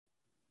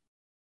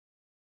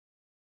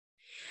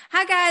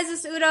Hi guys,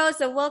 it's Udo,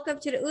 so welcome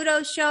to the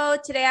Udo Show.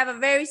 Today I have a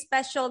very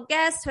special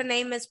guest. Her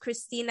name is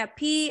Christina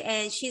P,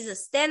 and she's a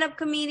stand-up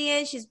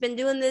comedian. She's been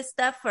doing this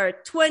stuff for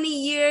 20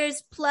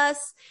 years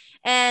plus,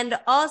 and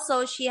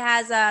also she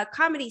has a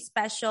comedy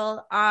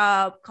special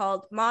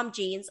called Mom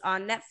Jeans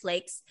on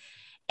Netflix.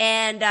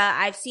 And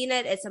I've seen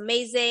it. It's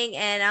amazing,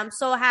 and I'm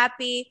so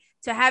happy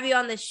to have you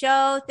on the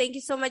show. Thank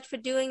you so much for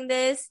doing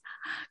this.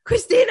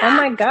 Christina! Oh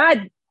my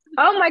God.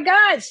 Oh my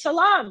God.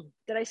 Salam.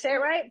 Did I say it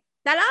right?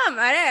 Salam,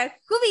 are,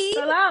 Kubi.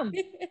 Salam.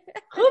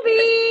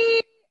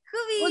 Kubi.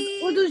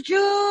 Kubi. Udus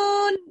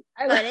June.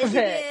 I love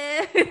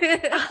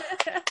it.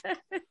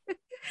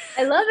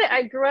 I love it.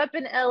 I grew up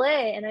in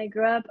LA and I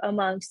grew up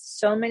amongst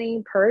so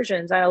many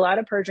Persians. I had a lot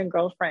of Persian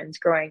girlfriends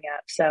growing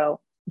up, so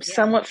I'm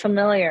somewhat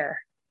familiar.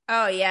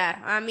 Oh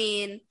yeah. I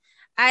mean,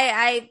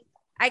 I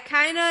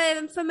kind of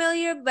am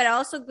familiar, but I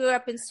also grew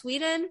up in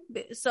Sweden.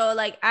 So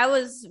like I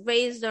was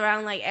raised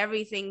around like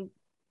everything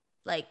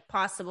like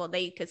possible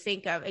that you could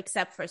think of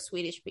except for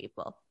Swedish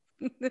people.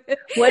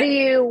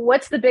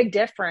 What's the big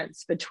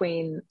difference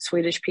between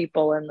Swedish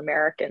people and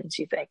Americans,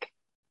 you think?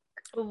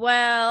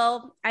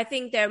 Well, I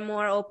think they're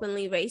more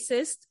openly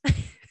racist.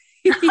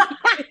 Is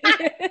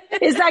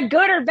that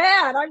good or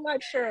bad? I'm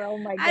not sure. Oh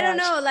my gosh. I don't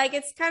know. Like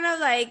it's kind of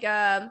like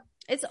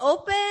it's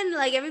open,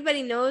 like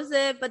everybody knows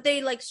it, but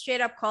they like straight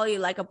up call you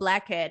like a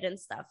blackhead and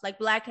stuff. Like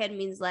blackhead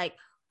means like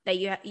that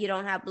you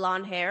don't have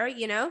blonde hair,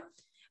 you know?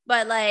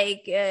 But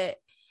like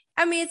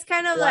I mean, it's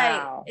kind of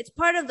like, it's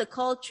part of the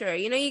culture.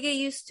 You know, you get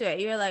used to it.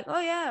 You're like, oh,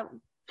 yeah,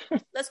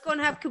 let's go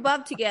and have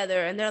kebab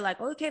together. And they're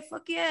like, okay,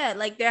 fuck yeah.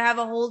 Like they have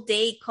a whole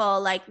day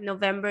called like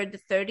November the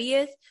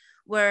 30th,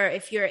 where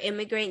if you're an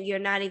immigrant, you're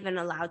not even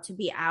allowed to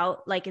be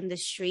out like in the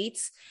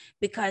streets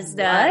because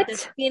the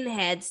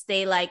skinheads,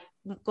 they like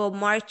go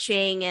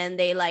marching and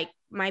they like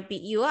might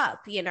beat you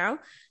up, you know?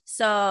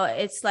 So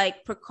it's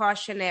like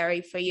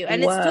precautionary for you.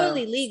 And it's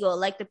totally legal.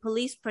 Like the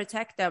police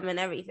protect them and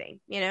everything,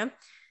 you know?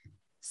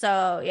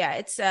 So yeah,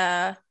 it's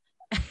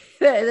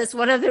that's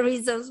one of the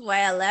reasons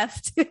why I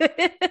left.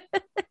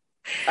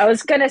 I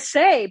was gonna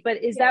say,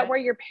 but is that where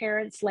your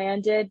parents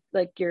landed?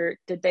 Like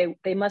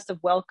they must have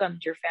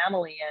welcomed your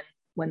family in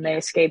when they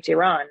escaped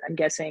Iran, I'm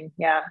guessing.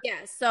 Yeah.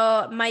 Yeah.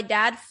 So my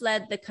dad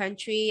fled the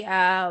country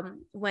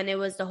when it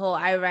was the whole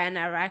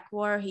Iran-Iraq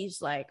war.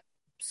 He's like,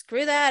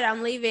 screw that,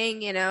 I'm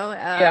leaving, you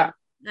know.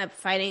 I'm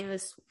fighting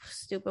this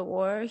stupid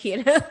war,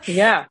 you know?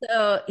 Yeah.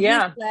 So he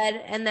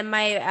fled, and then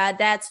my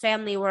dad's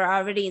family were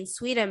already in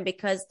Sweden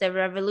because the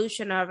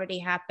revolution already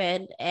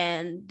happened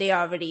and they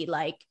already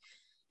like,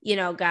 you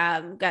know,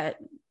 got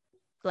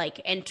like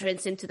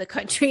entrance into the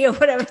country or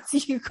whatever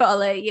you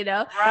call it, you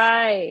know?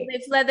 Right. So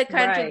they fled the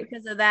country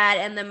because of that.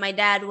 And then my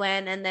dad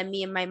went, and then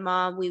me and my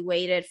mom, we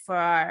waited for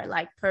our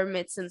like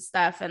permits and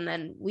stuff. And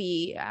then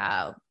we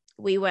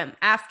went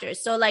after.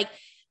 So like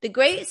the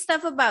great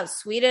stuff about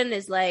Sweden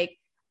is like,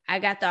 I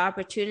got the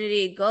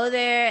opportunity to go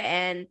there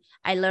and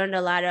I learned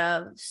a lot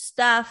of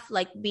stuff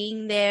like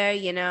being there,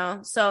 you know.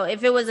 So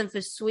if it wasn't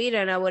for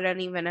Sweden, I wouldn't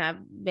even have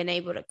been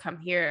able to come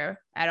here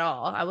at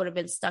all. I would have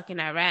been stuck in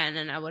Iran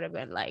and I would have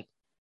been like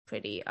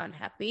pretty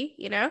unhappy,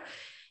 you know,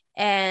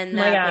 and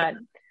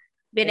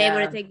been able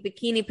to take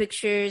bikini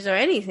pictures or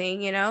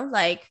anything, you know,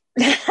 like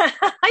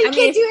I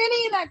can't do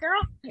any of that,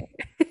 girl.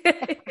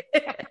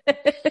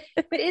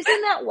 But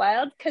isn't that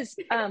wild? Because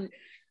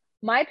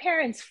my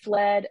parents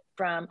fled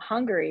from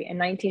Hungary in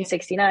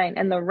 1969,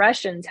 and the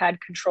Russians had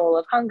control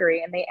of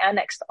Hungary, and they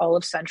annexed all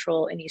of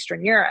Central and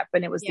Eastern Europe,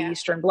 and it was the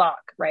Eastern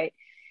Bloc, right?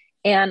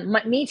 And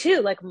me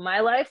too, like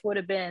my life would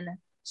have been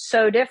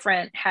so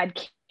different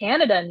had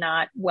Canada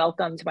not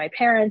welcomed my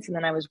parents, and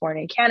then I was born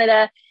in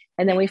Canada,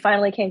 and then we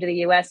finally came to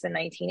the US in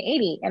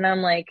 1980, and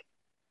I'm like,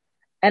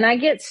 and I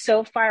get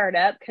so fired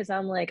up because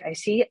I'm like, I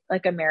see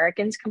like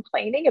Americans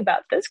complaining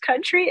about this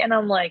country. And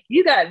I'm like,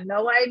 you got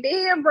no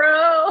idea,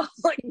 bro.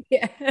 Like,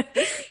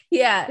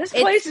 this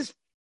place is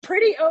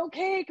pretty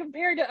okay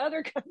compared to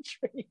other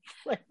countries.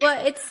 Like,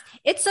 well,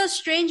 it's so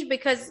strange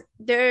because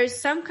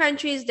there's some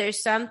countries,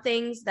 there's some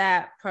things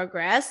that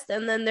progressed.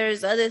 And then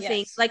there's other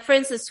things. Like, for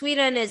instance,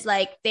 Sweden is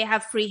like, they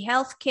have free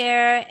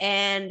healthcare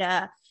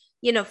and,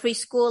 you know, free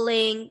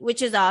schooling,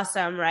 which is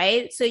awesome,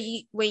 right? So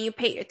when you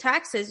pay your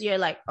taxes, you're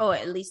like, oh,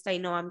 at least I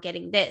know I'm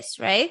getting this,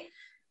 right?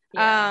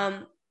 Yeah.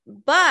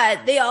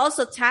 But they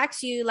also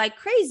tax you like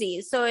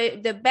crazy. So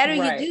the better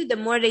you do, the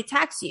more they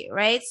tax you,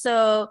 right?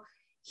 So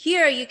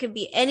here you can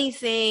be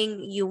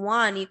anything you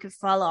want. You can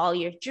follow all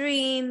your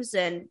dreams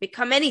and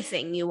become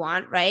anything you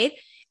want, right?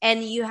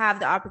 And you have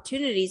the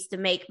opportunities to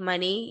make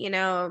money, you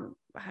know,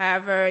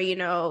 however, you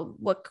know,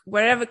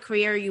 whatever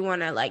career you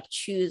want to like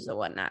choose or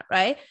whatnot,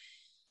 right?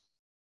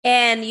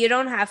 And you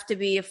don't have to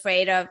be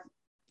afraid of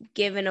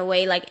giving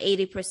away like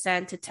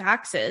 80% to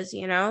taxes,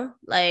 you know,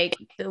 like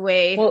the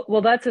way.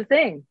 Well, that's the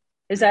thing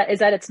is that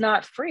it's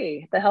not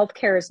free. The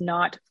healthcare is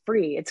not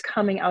free. It's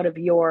coming out of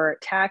your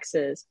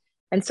taxes.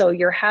 And so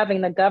you're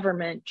having the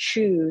government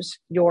choose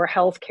your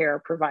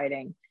healthcare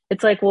providing.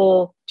 It's like,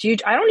 well,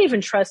 I don't even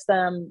trust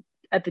them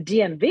at the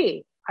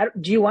DMV.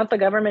 do you want the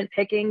government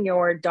picking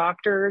your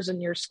doctors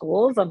and your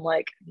schools? I'm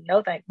like,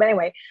 no thanks. But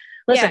anyway,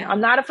 listen,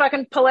 I'm not a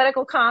fucking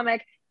political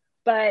comic,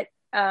 but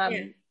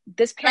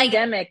this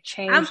pandemic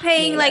changed I'm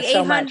paying like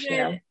so much, you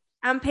know?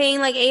 I'm paying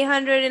like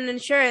 800 in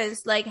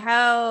insurance. Like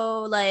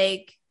how,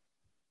 like,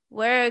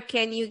 where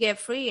can you get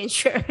free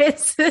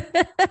insurance?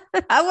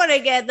 I want to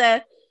get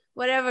the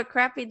whatever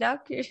crappy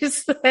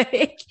doctors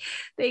like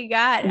they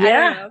got.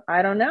 Yeah,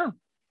 I don't know.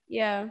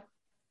 Yeah,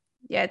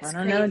 it's I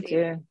don't crazy.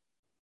 know, dude.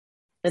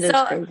 It is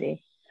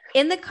crazy.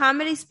 In the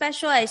comedy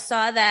special, I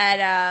saw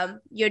that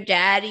your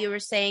dad, you were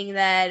saying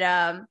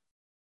that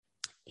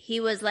he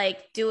was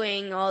like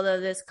doing all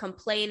of this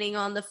complaining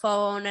on the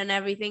phone and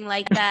everything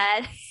like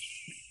that.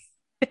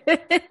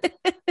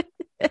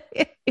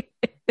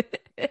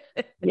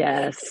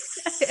 Yes.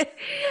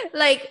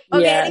 Like,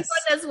 okay, anyone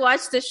that's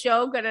watched the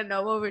show gonna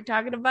know what we're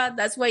talking about.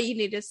 That's why you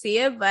need to see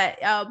it. But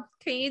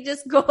can you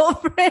just go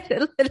over it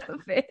a little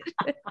bit?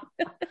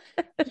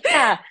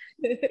 Yeah.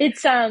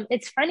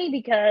 It's funny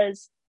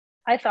because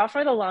I thought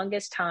for the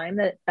longest time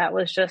that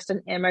was just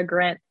an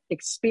immigrant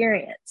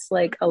experience.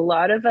 Like a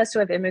lot of us who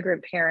have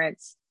immigrant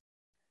parents,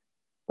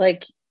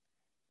 like,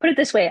 put it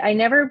this way,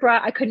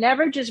 I could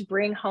never just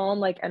bring home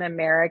like an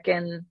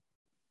American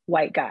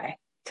white guy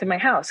to my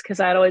house, because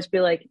I'd always be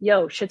like,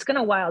 yo, shit's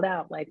gonna wild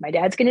out. Like my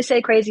dad's gonna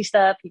say crazy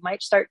stuff. He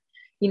might start,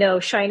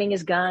 shining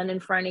his gun in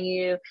front of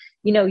you.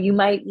 You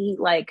might eat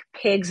like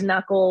pig's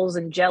knuckles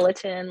and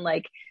gelatin.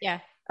 Like,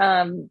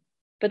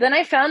 but then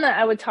I found that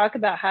I would talk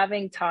about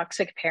having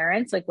toxic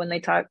parents. Like when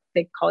they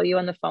call you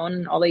on the phone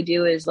and all they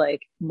do is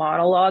like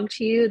monologue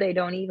to you. They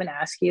don't even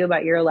ask you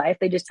about your life.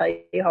 They just tell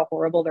you how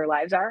horrible their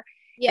lives are.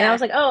 Yeah. And I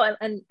was like, oh,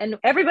 and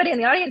everybody in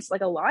the audience,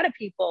 like a lot of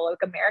people, like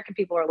American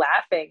people are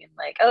laughing and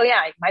like, oh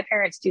yeah, my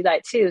parents do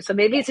that too. So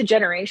maybe it's a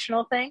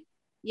generational thing.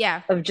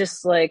 Yeah. Of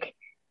just like,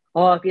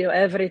 oh,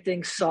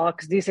 everything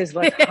sucks. This is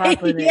what's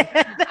happening.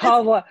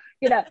 How,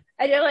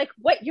 and you're like,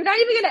 what? You're not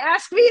even going to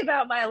ask me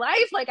about my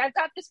life? Like I've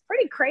got this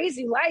pretty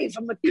crazy life.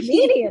 I'm a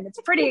comedian.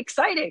 It's pretty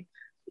exciting.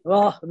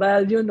 Well,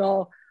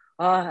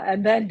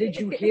 and then did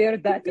you hear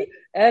that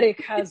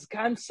Eric has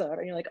cancer?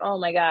 And you're like, oh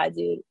my God,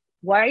 dude.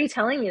 Why are you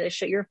telling me this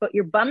shit?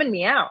 You're bumming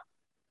me out.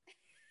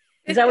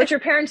 Is that what your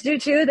parents do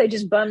too? They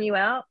just bum you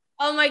out?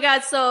 Oh my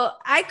God. So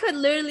I could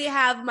literally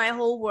have my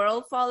whole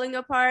world falling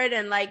apart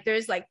and like,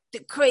 there's like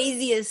the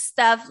craziest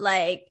stuff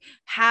like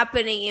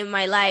happening in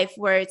my life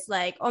where it's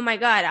like, oh my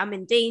God, I'm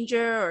in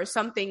danger or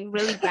something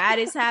really bad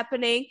is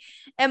happening.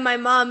 And my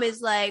mom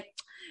is like,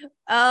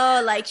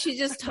 oh, like she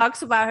just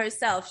talks about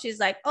herself.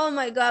 She's like, oh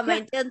my God,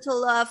 my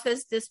dental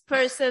office, this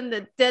person,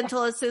 the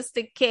dental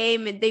assistant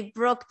came and they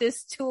broke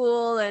this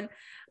tool and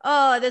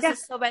oh, this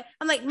is so bad.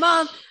 I'm like,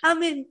 Mom,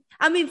 I'm in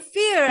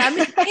fear. I'm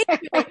in danger.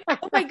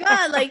 Oh my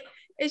God. Like,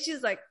 and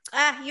she's like,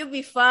 you'll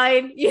be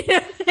fine.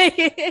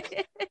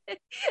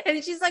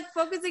 And she's like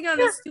focusing on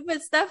the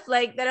stupid stuff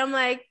like that. I'm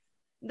like,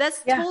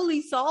 that's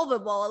totally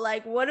solvable.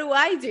 Like, what do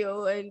I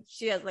do? And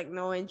she has like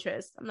no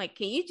interest. I'm like,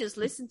 can you just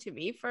listen to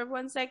me for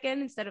 1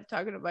 second instead of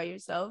talking about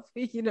yourself?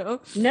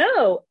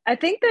 No, I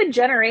think the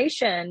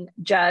generation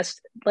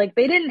just like,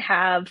 they didn't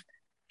have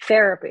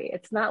therapy.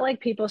 It's not like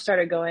people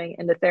started going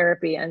into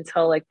therapy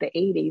until like the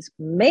 80s,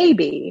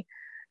 maybe.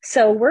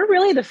 So we're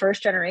really the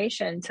first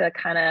generation to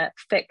kind of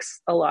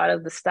fix a lot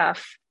of the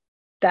stuff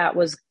that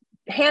was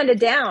handed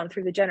down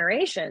through the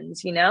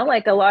generations,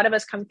 like a lot of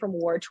us come from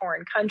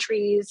war-torn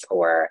countries,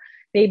 or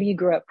maybe you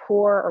grew up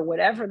poor or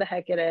whatever the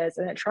heck it is,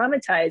 and it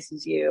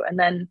traumatizes you. And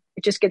then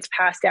it just gets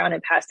passed down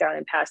and passed down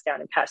and passed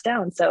down and passed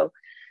down. So,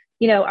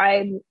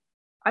 I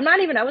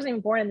wasn't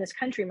even born in this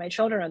country. My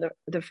children are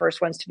the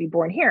first ones to be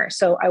born here.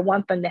 So I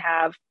want them to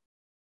have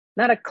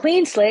not a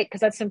clean slate,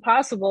 because that's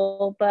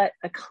impossible, but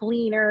a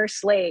cleaner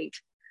slate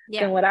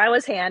than what I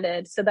was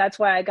handed. So that's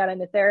why I got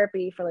into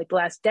therapy for like the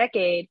last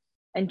decade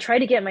and tried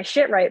to get my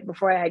shit right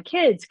before I had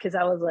kids. Cause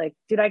I was like,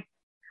 dude, I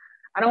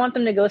don't want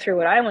them to go through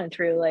what I went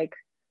through. Like,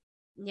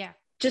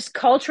 just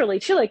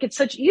culturally too. Like it's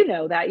such,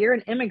 that you're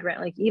an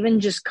immigrant, like even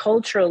just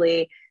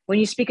culturally, when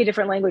you speak a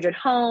different language at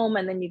home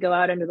and then you go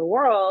out into the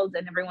world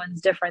and everyone's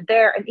different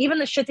there. And even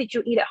the shit that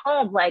you eat at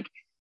home, like,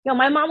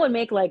 my mom would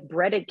make like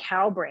breaded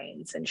cow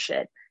brains and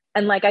shit.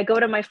 And like, I go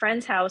to my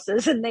friends'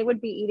 houses and they would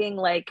be eating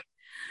like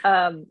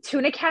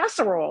tuna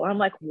casserole. And I'm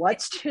like,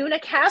 what's tuna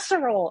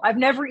casserole? I've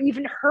never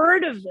even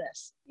heard of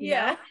this.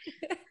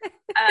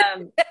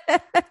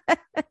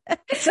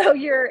 So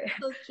you're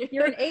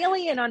an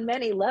alien on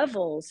many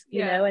levels,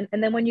 and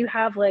then when you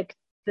have like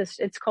this,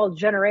 it's called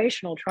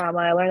generational trauma.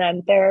 I learned that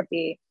in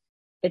therapy.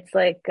 It's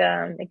like,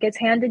 it gets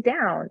handed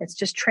down. It's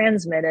just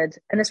transmitted.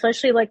 And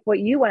especially like what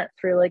you went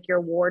through, like your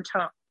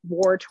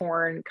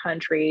war-torn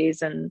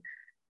countries. And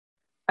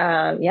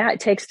it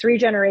takes 3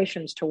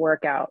 generations to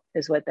work out,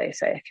 is what they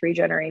say. 3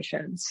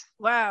 generations.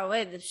 Wow.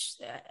 Wait,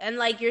 and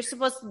like you're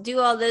supposed to do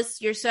all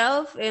this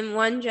yourself in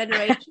 1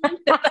 generation?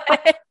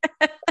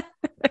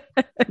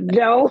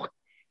 No,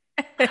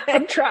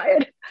 I'm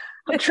trying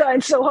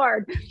so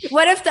hard.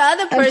 What if the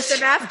other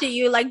person after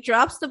you like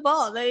drops the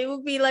ball? Then it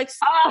would be like,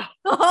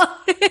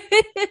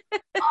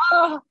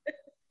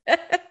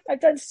 I've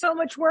done so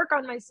much work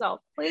on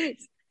myself.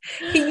 Please.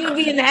 You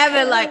be in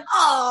heaven like,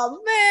 oh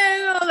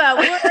man, all that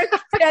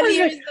work 10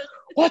 years ago.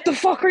 What the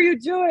fuck are you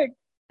doing?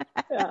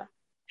 Yeah.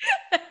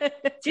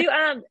 Do you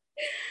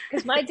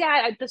because my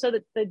dad, so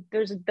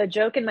there's the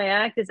joke in my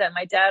act is that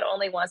my dad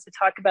only wants to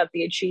talk about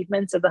the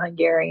achievements of the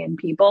Hungarian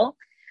people.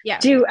 Yeah.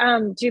 Do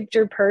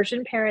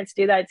Persian parents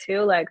do that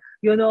too? Like,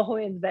 you know who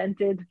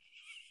invented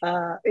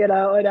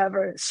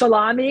whatever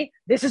salami?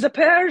 This is a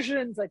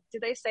Persian. Like, do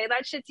they say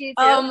that shit to you too?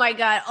 Oh my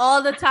god,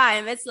 all the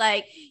time. It's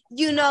like,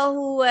 you know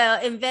who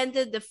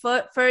invented the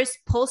first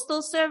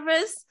postal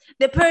service?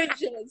 The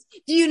Persians.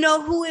 Do you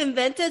know who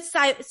invented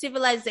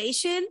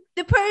civilization?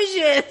 The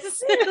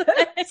Persians.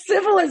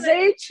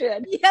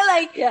 Civilization.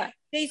 Yeah,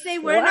 they say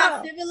we're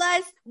not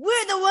civilized.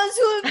 We're the ones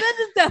who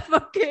invented that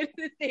fucking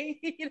thing.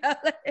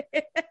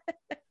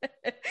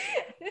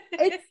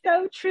 It's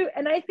so true.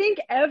 And I think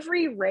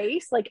every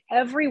race, like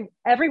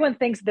everyone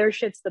thinks their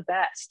shit's the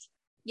best.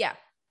 Yeah.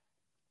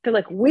 They're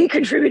like, we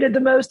contributed the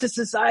most to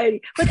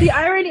society. But the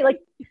irony, like,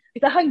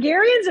 the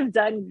Hungarians have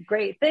done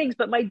great things,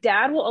 but my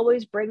dad will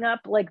always bring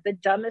up like the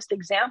dumbest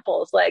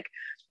examples. Like,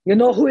 you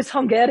know who is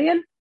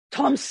Hungarian?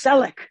 Tom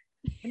Selleck.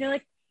 And you're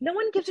like, no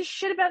one gives a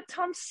shit about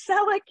Tom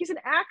Selleck. He's an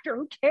actor.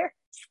 Who cares?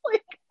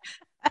 Like,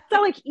 it's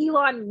not like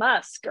Elon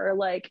Musk or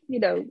like,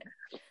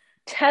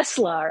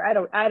 Tesla or I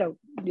don't,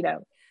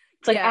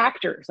 it's like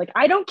actors. Like,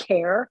 I don't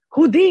care.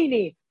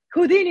 Houdini's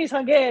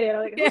Hungarian.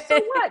 I'm like, so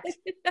what?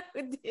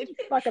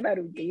 Fuck about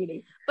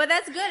Houdini. But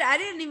that's good. I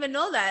didn't even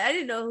know that. I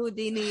didn't know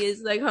Houdini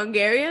is like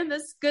Hungarian.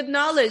 That's good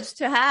knowledge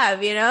to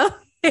have,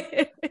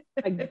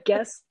 I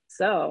guess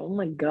so. Oh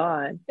my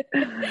God.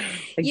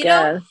 I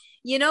guess.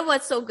 You know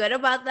what's so good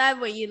about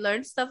that when you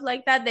learn stuff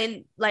like that?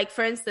 Then, like,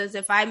 for instance,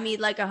 if I meet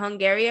like a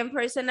Hungarian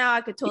person now,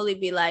 I could totally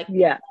be like,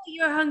 yeah, oh,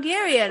 you're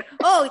Hungarian.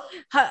 Oh,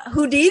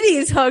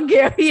 Houdini's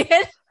Hungarian.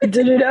 Did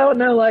you know?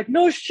 No, like,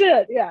 no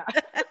shit. Yeah.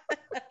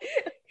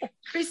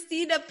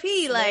 Christina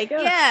P. Like,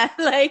 yeah.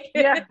 Like,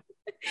 yeah.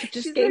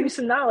 Just gave me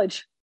some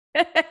knowledge.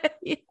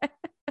 Yeah.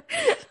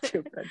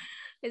 Stupid.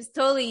 It's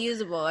totally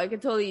usable. I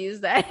could totally use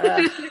that.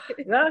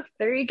 Well,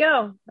 there you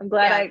go. I'm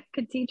glad I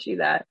could teach you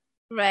that.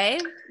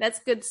 Right? That's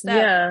good stuff.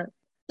 Yeah.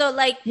 So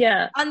like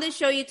on the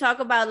show you talk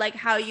about like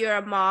how you're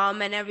a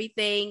mom and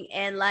everything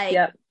and like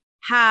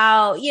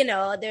how,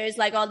 there's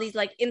like all these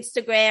like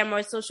Instagram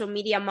or social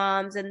media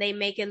moms and they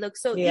make it look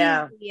so easy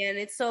and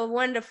it's so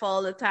wonderful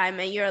all the time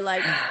and you're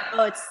like,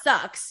 oh, it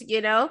sucks,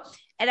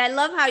 And I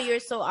love how you're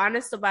so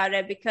honest about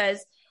it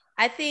because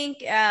I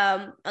think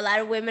a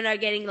lot of women are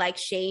getting like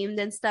shamed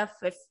and stuff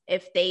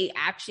if they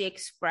actually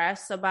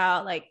express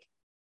about like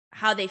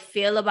how they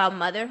feel about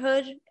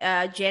motherhood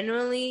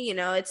generally.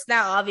 It's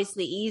not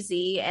obviously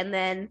easy, and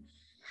then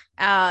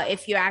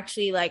if you're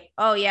actually like,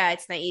 oh yeah,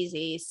 it's not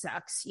easy, it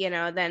sucks,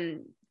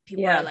 then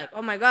people are like,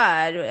 oh my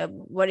God,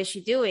 what is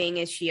she doing?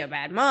 Is she a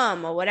bad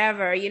mom or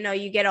whatever?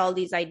 You get all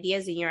these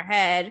ideas in your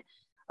head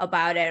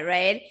about it,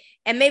 right?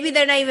 And maybe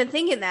they're not even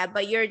thinking that,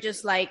 but you're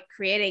just like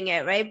creating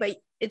it, right? But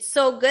it's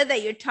so good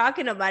that you're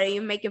talking about it,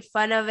 you're making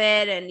fun of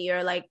it and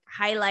you're like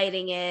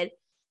highlighting it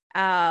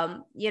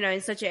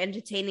in such an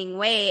entertaining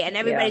way, and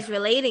everybody's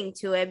relating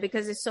to it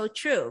because it's so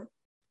true.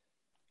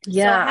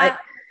 Yeah. So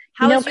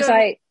how was your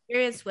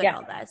experience with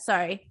all that?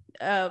 Sorry.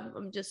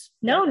 I'm just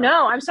No,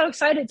 I'm so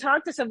excited to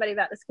talk to somebody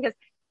about this because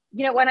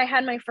when I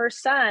had my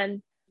first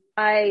son,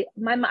 my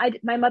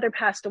mother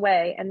passed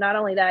away, and not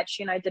only that,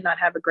 she and I did not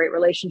have a great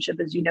relationship,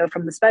 as you know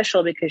from the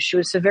special, because she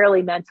was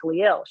severely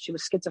mentally ill. She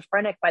was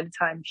schizophrenic by the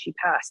time she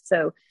passed,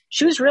 so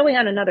she was really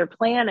on another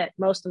planet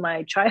most of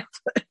my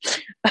childhood.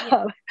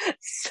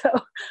 So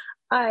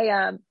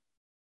I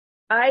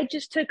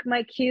just took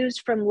my cues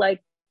from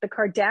like the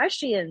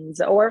Kardashians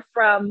or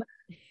from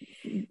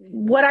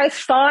what I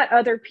thought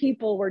other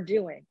people were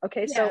doing.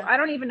 Okay, so I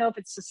don't even know if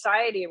it's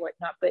society or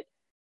whatnot, but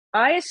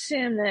I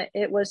assume that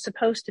it was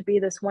supposed to be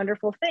this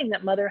wonderful thing,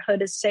 that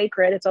motherhood is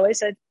sacred. It's always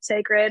said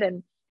sacred,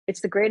 and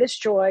it's the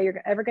greatest joy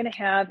you're ever going to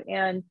have.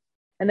 And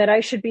that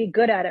I should be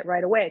good at it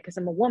right away because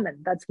I'm a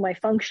woman. That's my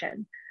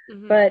function.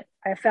 Mm-hmm. But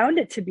I found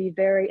it to be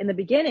very, in the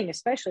beginning,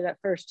 especially that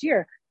first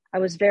year, I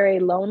was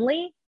very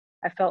lonely.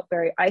 I felt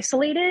very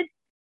isolated,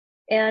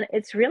 and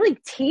it's really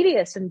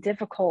tedious and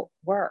difficult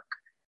work.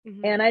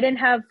 Mm-hmm. And I didn't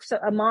have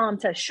a mom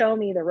to show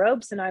me the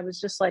ropes. And I was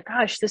just like,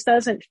 gosh, this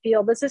isn't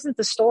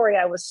the story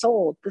I was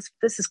sold.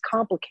 This is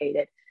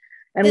complicated.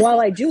 And while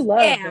I do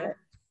love it,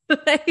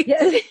 that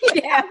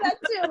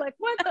too. Like,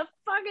 what the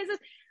fuck is this?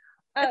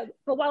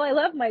 But while I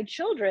love my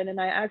children, and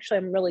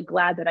I'm really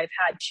glad that I've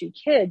had 2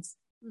 kids,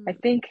 I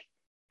think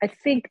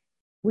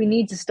we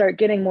need to start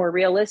getting more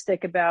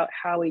realistic about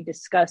how we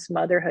discuss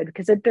motherhood,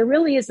 because there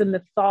really is a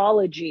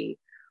mythology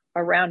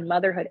around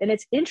motherhood. And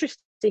it's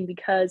interesting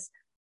because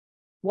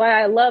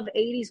why I love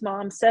 80s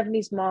moms,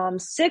 70s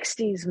moms,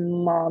 60s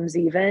moms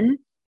even,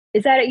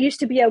 is that it used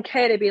to be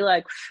okay to be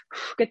like,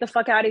 get the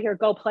fuck out of here,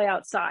 go play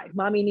outside.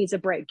 Mommy needs a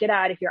break. Get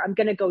out of here. I'm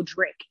going to go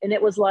drink. And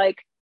it was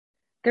like,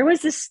 there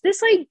was this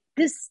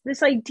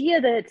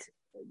idea that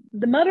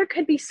the mother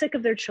could be sick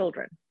of their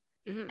children.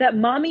 that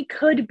mommy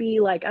could be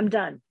like, I'm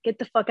done. Get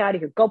the fuck out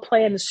of here. Go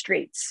play in the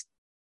streets.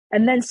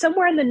 And then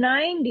somewhere in the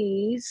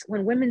 90s,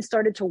 when women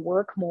started to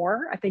work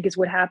more, I think is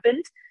what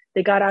happened.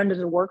 They got out into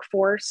the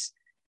workforce.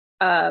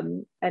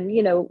 And,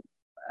 a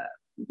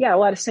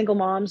lot of single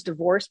moms,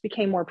 divorce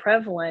became more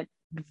prevalent.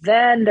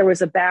 Then there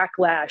was a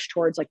backlash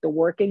towards like the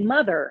working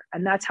mother.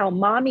 And that's how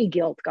mommy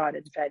guilt got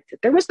invented.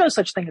 There was no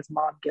such thing as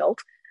mom guilt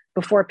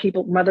before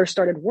mothers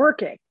started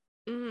working.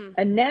 Mm-hmm.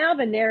 And now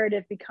the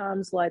narrative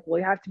becomes like, well,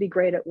 you have to be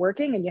great at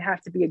working and you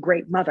have to be a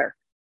great mother.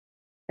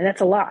 And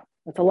that's a lot.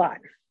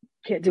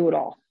 Can't do it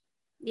all.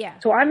 Yeah.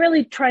 So I'm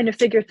really trying to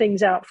figure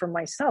things out for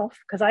myself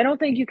because I don't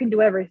think you can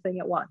do everything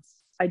at once.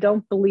 I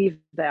don't believe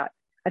that.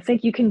 I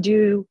think you can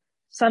do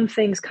some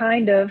things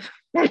kind of.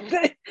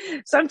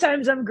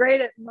 Sometimes I'm great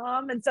at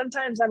mom and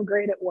sometimes I'm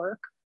great at work.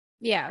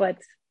 Yeah. But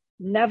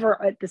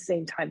never at the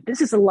same time.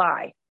 This is a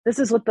lie. This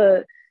is what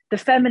the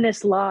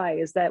feminist lie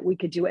is, that we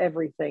could do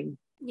everything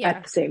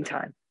at the same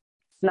time.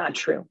 It's not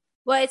true.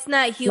 Well, it's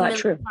not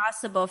humanly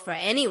possible for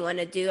anyone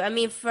to do. I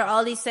mean, for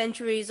all these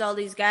centuries, all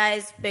these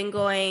guys been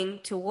going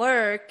to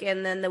work,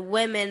 and then the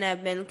women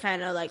have been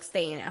kind of like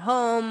staying at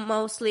home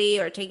mostly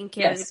or taking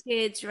care of the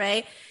kids,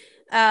 right?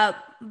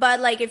 But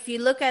like if you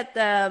look at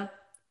the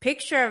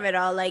picture of it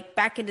all, like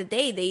back in the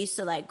day, they used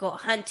to like go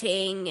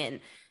hunting and,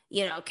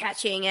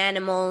 catching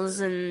animals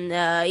and,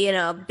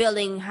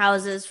 building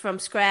houses from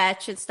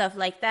scratch and stuff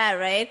like that,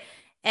 right?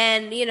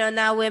 And,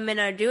 now women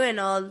are doing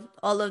all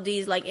of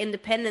these like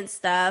independent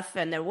stuff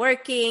and they're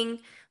working,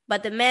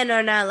 but the men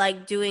are not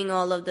like doing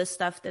all of the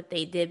stuff that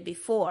they did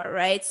before,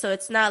 right? So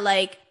it's not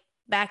like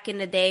back in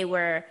the day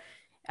where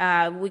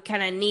we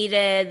kind of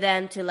needed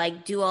them to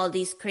like do all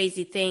these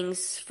crazy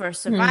things for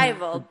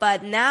survival.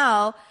 But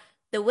now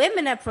the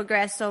women have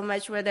progressed so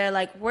much where they're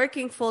like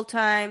working full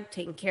time,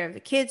 taking care of the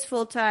kids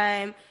full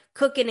time,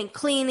 cooking and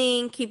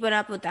cleaning, keeping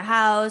up with the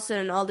house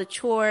and all the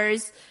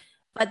chores.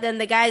 But then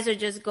the guys are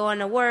just going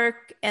to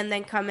work and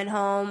then coming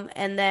home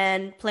and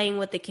then playing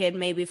with the kid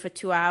maybe for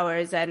 2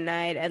 hours at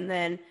night and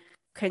then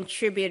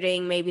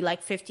contributing maybe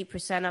like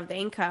 50% of the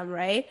income,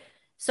 right?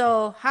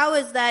 So how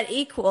is that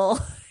equal?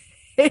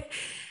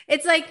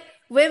 It's like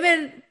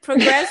women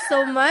progress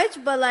so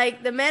much, but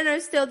like the men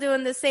are still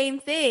doing the same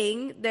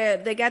thing.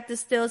 They got the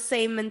still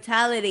same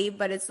mentality,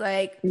 but it's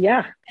like,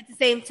 at the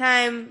same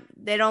time,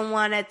 they don't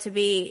want it to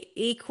be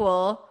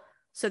equal.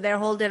 So they're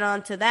holding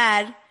on to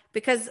that.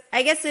 Because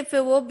I guess if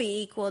it will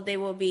be equal, they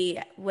will be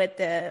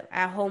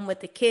at home with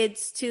the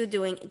kids too,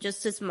 doing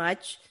just as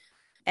much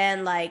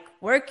and like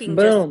working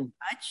just as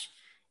much,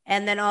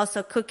 and then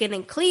also cooking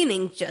and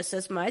cleaning just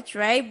as much,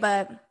 right?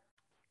 But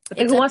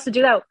who wants to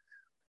do that?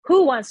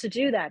 Who wants to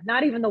do that?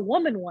 Not even the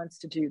woman wants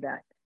to do that.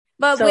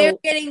 But we're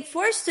getting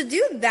forced to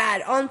do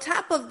that on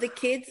top of the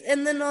kids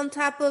and then on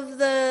top of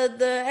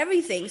the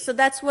everything. So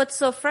that's what's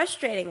so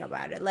frustrating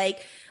about it. Like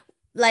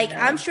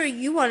I'm sure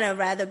you want to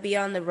rather be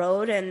on the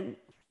road and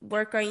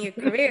work on your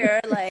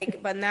career,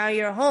 but now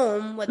you're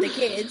home with the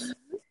kids.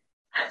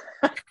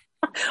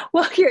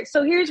 Well,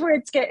 here's where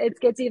it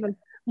gets even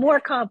more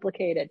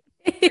complicated,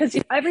 because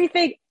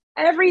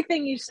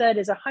everything you said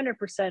is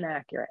 100%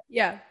 accurate.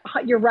 Yeah,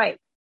 you're right.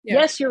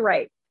 Yeah. Yes, you're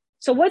right.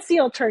 So what's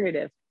the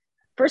alternative?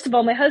 First of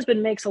all, my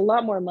husband makes a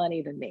lot more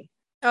money than me.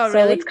 Oh, so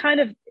really? It's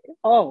kind of,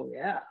 oh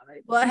yeah.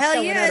 Well,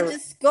 hell yeah,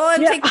 just go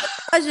and take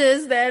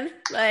massages then,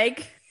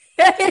 like.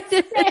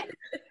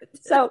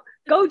 So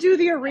go do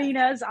the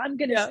arenas. I'm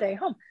going to stay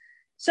home.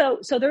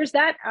 So there's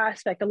that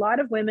aspect. A lot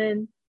of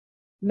women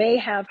may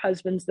have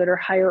husbands that are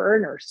higher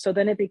earners. So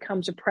then it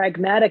becomes a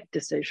pragmatic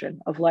decision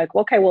of like,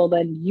 okay, well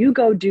then you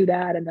go do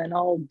that and then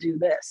I'll do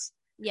this.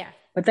 Yeah.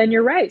 But then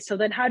you're right. So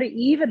then how to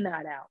even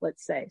that out,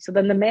 let's say. So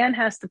then the man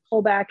has to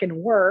pull back and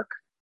work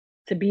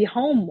to be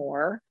home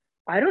more.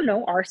 I don't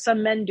know. Are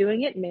some men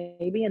doing it?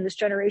 Maybe in this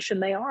generation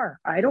they are.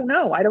 I don't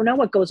know. I don't know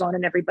what goes on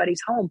in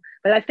everybody's home.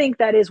 But I think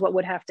that is what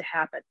would have to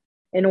happen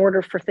in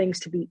order for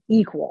things to be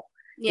equal.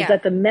 Is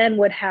that the men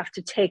would have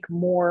to take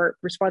more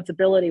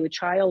responsibility with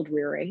child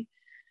rearing.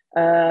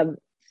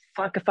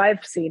 Fuck if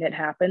I've seen it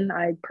happen.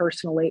 I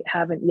personally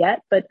haven't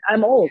yet, but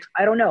I'm old.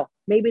 I don't know.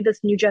 Maybe this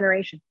new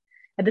generation.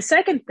 And the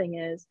second thing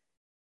is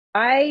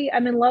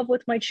I'm in love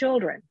with my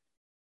children.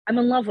 I'm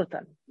in love with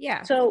them.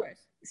 Yeah. So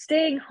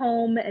staying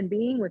home and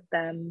being with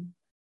them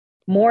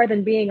more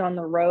than being on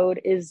the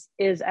road is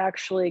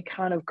actually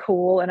kind of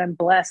cool. And I'm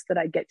blessed that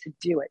I get to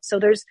do it. So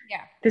there's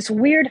this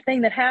weird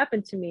thing that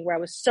happened to me where I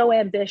was so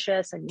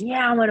ambitious and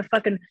I'm going to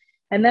fucking,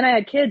 and then I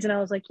had kids and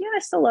I was like, I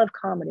still love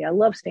comedy. I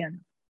love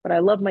stand-up, but I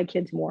love my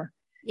kids more.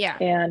 Yeah.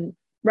 And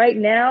right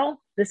now,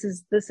 this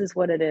is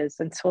what it is.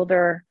 Until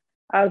they're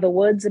out of the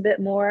woods a bit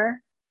more,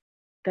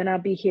 then I'll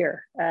be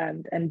here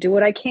and do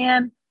what I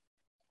can.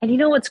 And you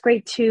know, what's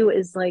great too,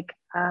 is like,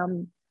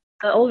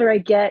 the older I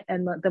get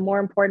and the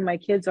more important my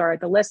kids are,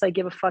 the less I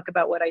give a fuck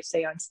about what I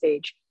say on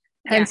stage.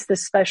 Hence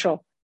this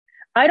special.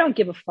 I don't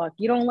give a fuck.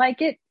 You don't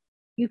like it?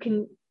 You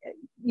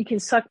can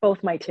suck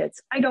both my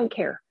tits. I don't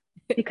care,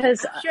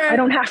 because I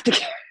don't have to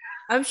care.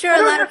 I'm sure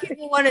a lot of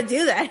people want to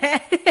do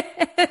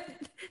that.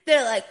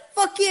 They're like,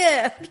 fuck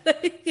yeah.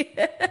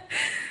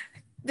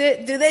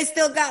 Do they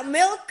still got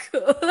milk?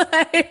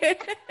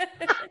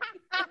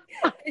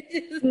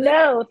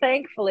 No,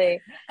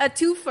 thankfully. A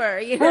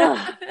twofer, you know?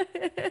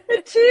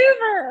 A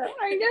tumor.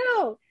 I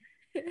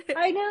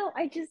know.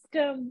 I just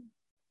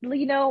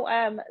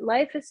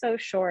life is so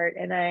short,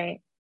 and I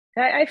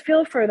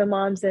feel for the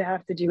moms that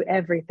have to do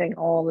everything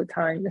all the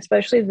time,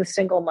 especially the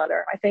single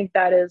mother. I think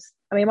that is,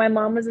 I mean, my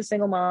mom was a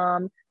single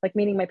mom, like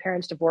meaning my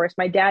parents divorced.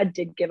 My dad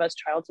did give us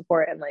child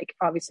support, and like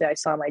obviously I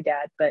saw my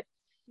dad, but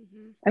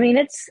I mean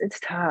it's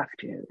tough,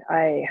 dude.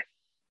 My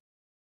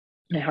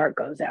heart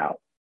goes out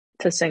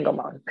to single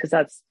mom because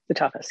that's the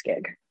toughest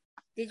gig.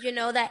 Did you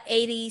know that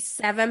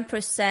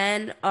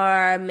 87%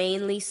 are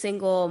mainly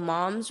single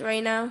moms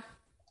right now?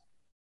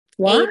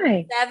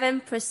 Why?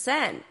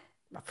 87%.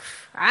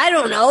 I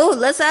don't know.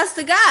 Let's ask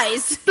the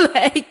guys.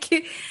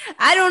 Like,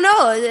 I don't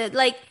know.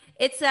 Like,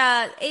 it's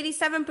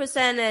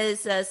 87%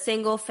 is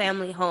single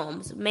family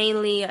homes,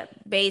 mainly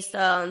based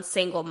on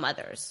single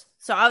mothers.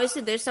 So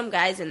obviously there's some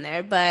guys in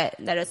there, but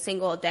that are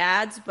single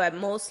dads, but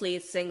mostly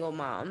it's single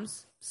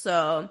moms.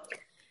 So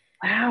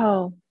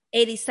Wow.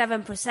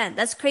 87%.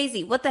 That's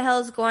crazy. What the hell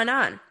is going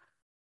on?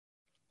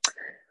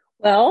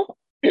 Well,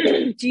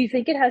 do you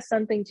think it has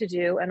something to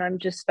do, and I'm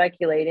just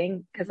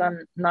speculating because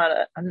I'm not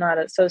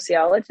a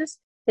sociologist.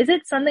 Is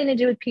it something to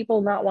do with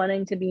people not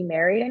wanting to be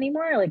married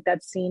anymore? Like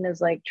that's seen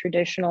as like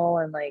traditional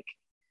and like,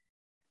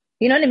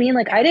 you know what I mean?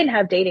 Like I didn't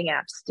have dating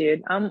apps,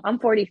 dude. I'm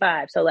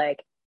 45, so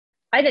like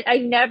I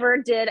never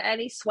did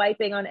any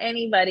swiping on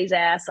anybody's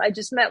ass. I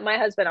just met my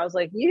husband. I was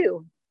like,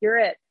 you're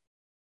it.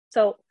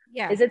 So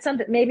Yeah. is it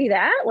something, maybe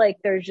that like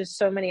there's just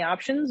so many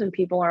options and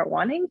people aren't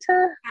wanting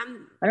to,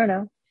 I don't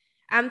know.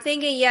 I'm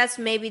thinking, yes,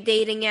 maybe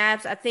dating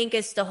apps. I think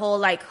it's the whole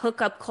like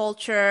hookup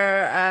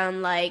culture,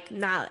 like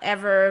not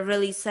ever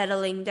really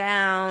settling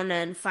down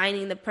and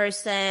finding the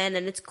person.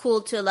 And it's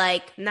cool to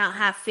like not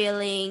have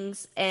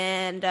feelings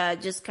and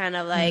just kind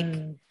of like,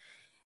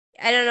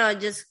 I don't know,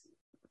 just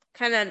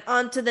kind of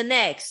on to the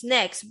next,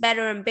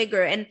 better and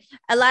bigger. And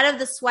a lot of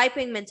the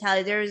swiping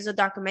mentality, there is a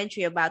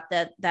documentary about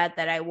that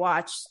I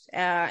watched.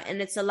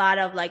 And it's a lot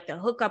of like the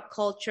hookup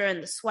culture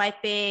and the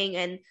swiping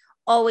and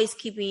always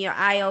keeping your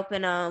eye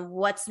open on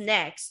what's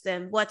next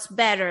and what's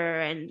better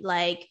and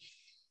like,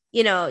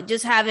 you know,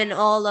 just having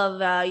all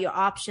of your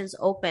options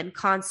open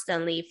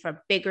constantly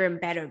for bigger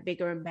and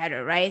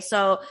better, right?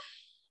 So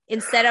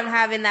instead of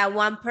having that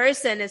one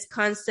person is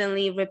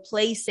constantly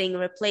replacing,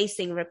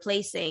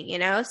 you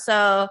know?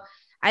 So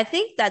I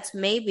think that's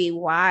maybe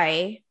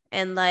why.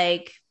 And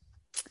like,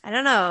 I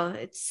don't know,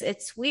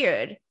 it's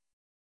weird.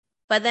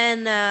 But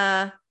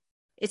then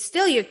it's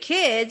still your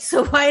kid,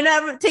 so why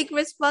not take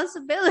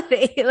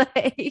responsibility?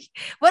 Like,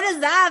 what does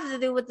that have to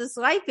do with the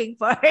swiping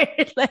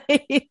part?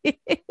 Like,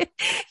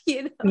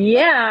 you know?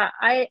 Yeah,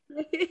 I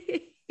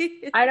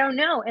don't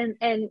know.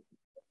 And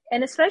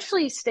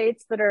especially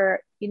states that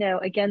are, you know,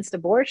 against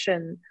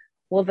abortion,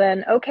 well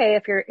then, okay,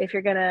 if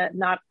you're gonna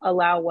not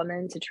allow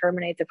women to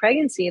terminate the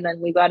pregnancy, then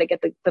we got to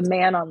get the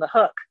man on the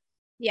hook.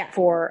 Yeah.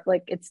 For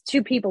like, it's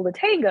two people to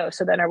tango.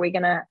 So then are we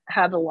going to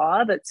have a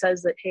law that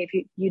says that, hey,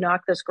 if you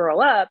knock this girl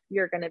up,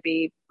 you're going to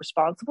be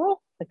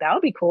responsible? Like that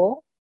would be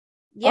cool.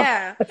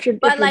 Yeah. If you're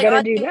going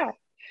to do that.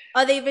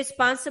 Are they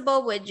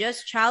responsible with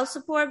just child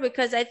support?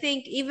 Because I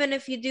think even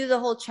if you do the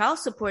whole child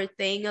support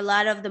thing, a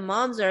lot of the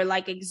moms are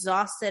like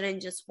exhausted and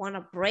just want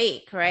a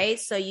break, right?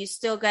 So you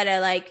still gotta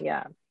like,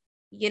 yeah,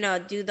 you know,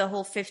 do the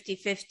whole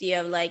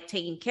 50-50 of like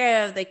taking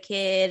care of the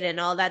kid and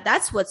all that.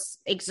 That's what's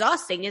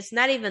exhausting. It's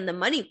not even the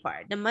money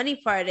part. The money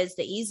part is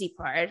the easy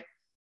part.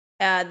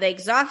 The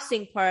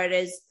exhausting part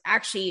is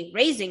actually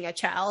raising a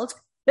child.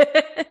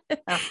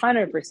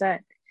 100%.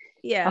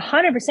 Yeah.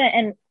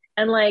 100%.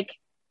 And like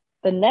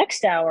the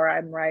next hour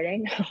I'm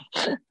writing,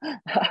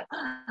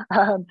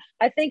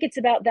 I think it's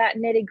about that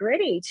nitty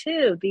gritty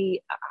too.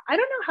 I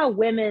don't know how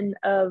women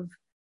of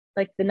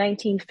like the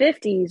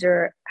 1950s,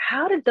 or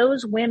how did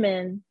those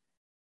women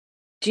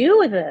do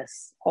with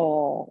this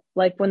all?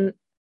 Like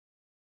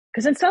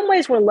because in some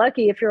ways we're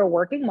lucky if you're a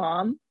working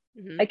mom.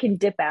 I can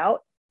dip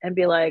out and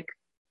be like,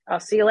 I'll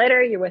see you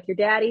later. You're with your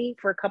daddy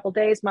for a couple of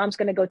days. Mom's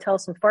going to go tell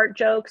some fart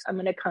jokes. I'm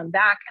going to come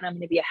back and I'm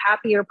going to be a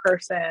happier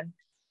person.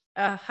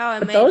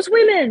 Those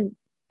women,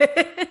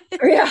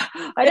 yeah,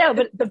 I know.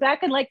 But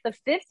back in like the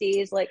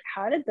 50s, like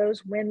how did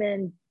those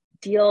women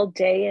deal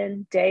day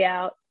in, day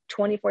out,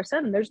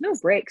 24/7? There's no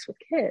breaks with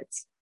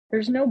kids.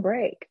 There's no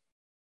break,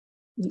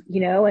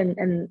 you know,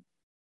 and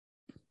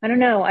I don't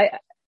know.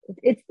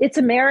 It's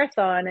a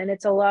marathon, and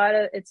it's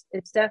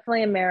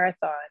definitely a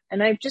marathon.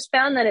 And I've just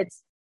found that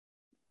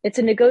it's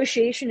a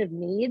negotiation of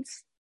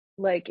needs.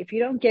 Like if you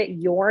don't get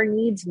your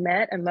needs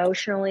met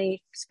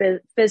emotionally,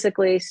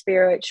 physically,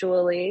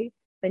 spiritually,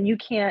 then you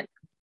can't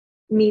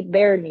meet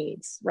their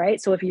needs,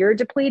 right? So if you're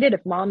depleted,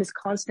 if mom is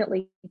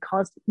constantly,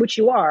 which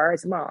you are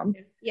as a mom.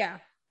 Yeah.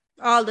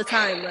 All the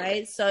time,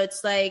 right? So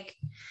it's like,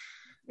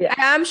 yeah.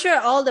 I'm sure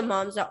all the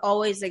moms are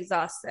always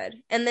exhausted.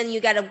 And then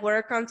you got to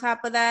work on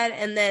top of that.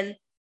 And then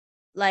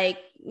like,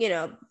 you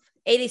know,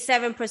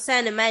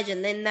 87%,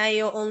 imagine, then now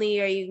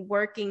are you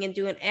working and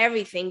doing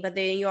everything, but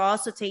then you're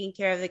also taking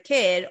care of the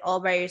kid all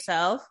by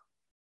yourself.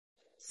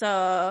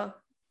 So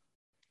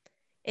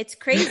it's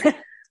crazy.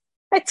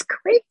 It's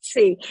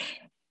crazy.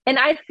 And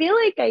I feel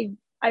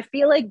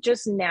like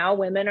just now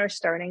women are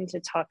starting to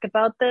talk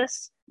about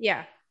this.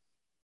 Yeah.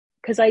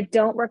 Because I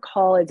don't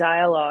recall a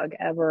dialogue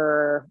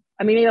ever.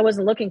 I mean, maybe I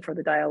wasn't looking for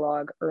the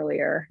dialogue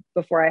earlier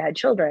before I had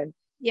children.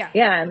 Yeah.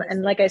 Yeah.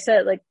 And like I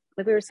said, like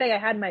we were saying, I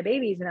had my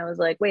babies and I was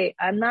like, wait,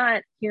 I'm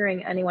not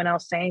hearing anyone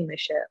else saying this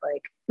shit.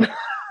 Like,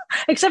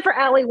 except for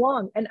Ali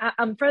Wong. And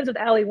I'm friends with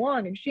Ali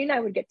Wong, and she and I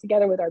would get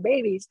together with our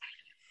babies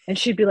and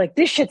she'd be like,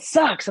 this shit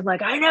sucks. I'm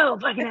like, I know,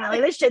 fucking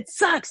Ali, this shit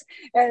sucks.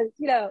 And,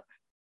 you know,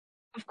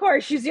 of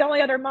course, she's the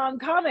only other mom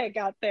comic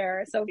out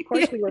there. So, of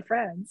course, we were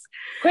friends.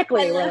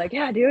 Quickly, we're like,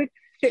 yeah, dude.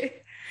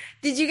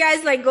 Did you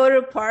guys like go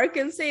to the park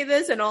and say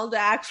this, and all the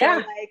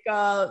actual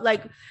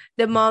like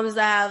the moms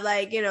that have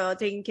like, you know,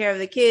 taking care of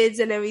the kids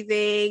and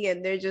everything,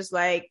 and they're just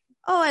like,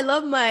 oh, I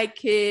love my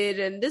kid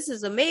and this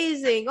is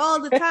amazing all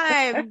the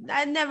time.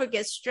 I never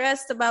get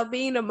stressed about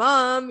being a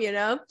mom, you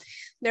know?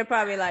 They're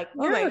probably like,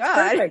 oh my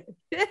God.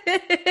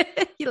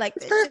 You like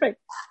this? Perfect.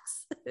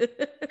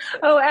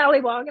 Oh,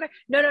 Ali Wong.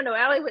 No.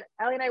 Ali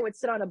and I would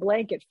sit on a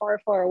blanket far,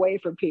 far away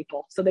from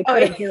people so they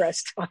couldn't hear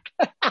us talk.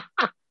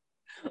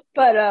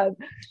 But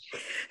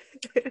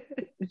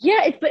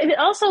yeah, it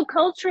also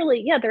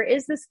culturally, yeah, there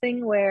is this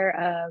thing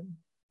where,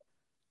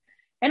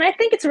 and I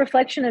think it's a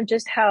reflection of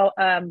just how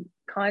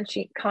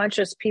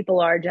conscious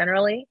people are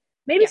generally.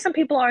 Maybe some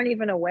people aren't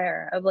even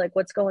aware of like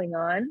what's going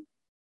on.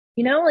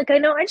 You know, like I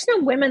just know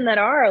women that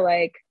are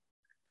like,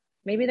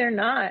 maybe they're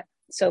not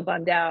so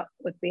bummed out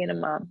with being a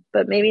mom,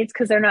 but maybe it's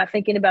because they're not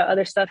thinking about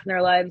other stuff in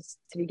their lives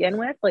to begin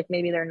with. Like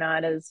maybe they're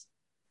not as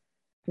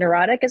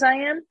neurotic as I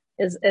am,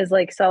 as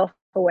like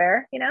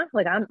self-aware, you know,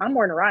 like I'm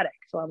more neurotic.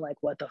 So I'm like,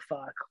 what the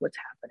fuck, what's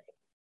happening?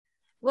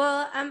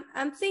 Well,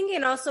 I'm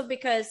thinking also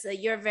because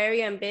you're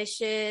very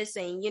ambitious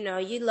and, you know,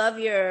 you love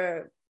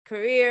your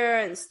career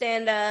and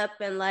stand up,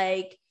 and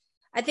like,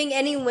 I think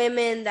any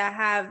women that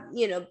have,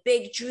 you know,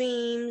 big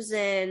dreams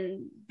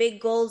and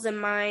big goals in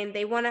mind,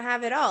 they want to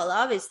have it all,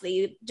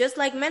 obviously, just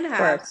like men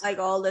have like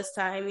all this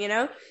time, you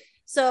know?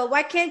 So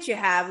why can't you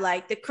have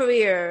like the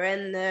career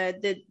and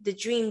the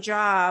dream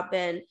job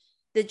and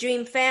the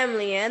dream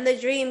family and the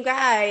dream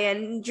guy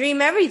and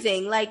dream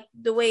everything, like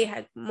the way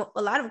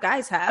a lot of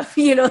guys have,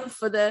 you know,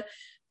 for the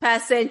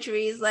past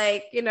centuries,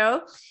 like, you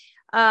know?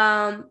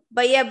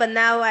 But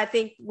now I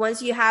think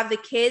once you have the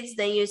kids,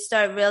 then you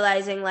start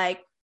realizing like,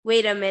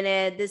 wait a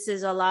minute, this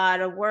is a lot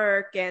of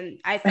work.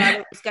 And I thought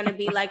it was going to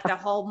be like the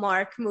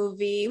Hallmark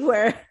movie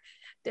where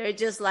they're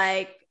just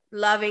like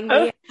loving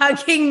me,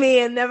 hugging me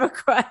and never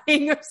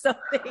crying or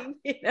something,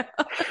 you know?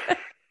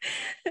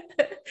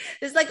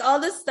 There's like all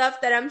this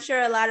stuff that I'm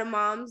sure a lot of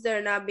moms,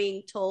 they're not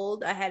being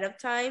told ahead of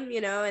time,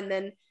 you know, and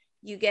then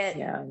you get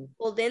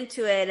pulled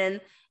into it.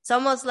 And it's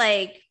almost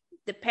like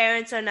the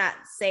parents are not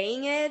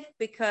saying it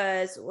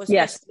because,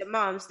 especially the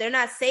moms, they're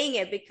not saying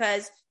it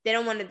because they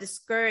don't want to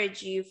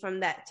discourage you from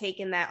that,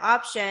 taking that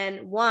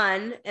option,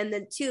 one, and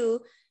then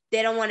two,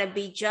 they don't want to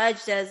be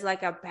judged as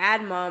like a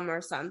bad mom or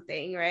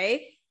something,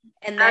 right?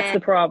 And that's the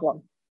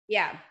problem.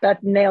 Yeah.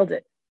 That nailed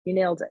it. You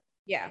nailed it.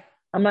 Yeah.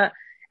 I'm not,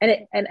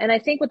 and I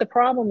think what the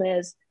problem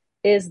is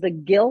the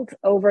guilt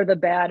over the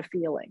bad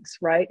feelings,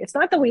 right? It's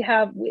not that we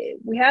have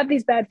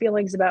these bad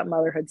feelings about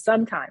motherhood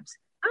sometimes,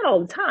 not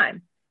all the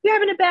time. You're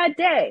having a bad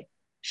day.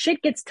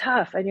 Shit gets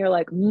tough and you're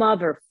like,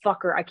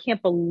 motherfucker, I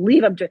can't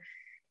believe I'm doing.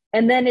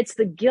 And then it's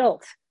the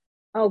guilt.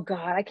 Oh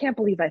God, I can't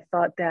believe I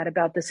thought that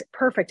about this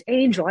perfect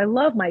angel. I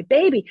love my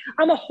baby.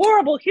 I'm a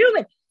horrible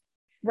human,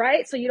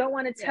 right? So you don't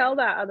want to tell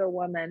that other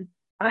woman,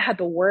 I had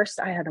the worst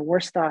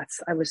thoughts.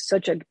 I was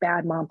such a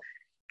bad mom.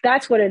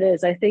 That's what it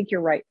is. I think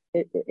you're right.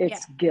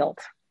 It's guilt.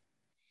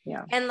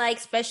 Yeah. And like,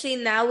 especially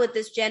now with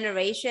this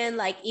generation,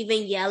 like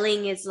even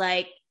yelling is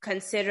like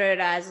considered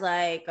as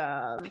like,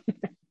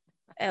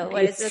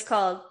 what is it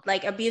called?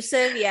 Like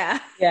abusive? Yeah.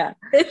 Yeah.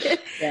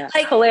 Yeah.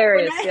 Like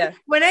hilarious.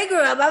 When I grew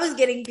up, I was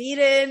getting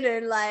beaten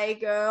and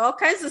like all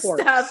kinds of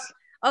stuff,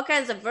 all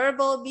kinds of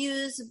verbal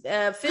abuse,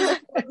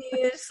 physical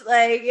abuse,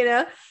 like, you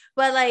know,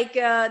 but like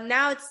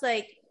now it's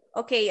like,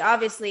 okay,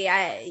 obviously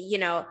you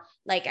know,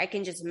 like I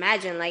can just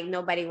imagine like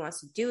nobody wants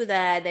to do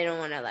that. They don't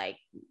want to like,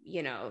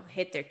 you know,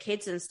 hit their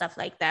kids and stuff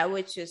like that,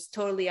 which is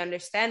totally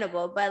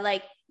understandable. But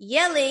like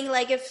yelling,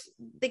 like if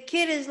the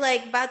kid is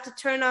like about to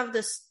turn off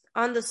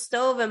on the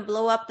stove and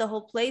blow up the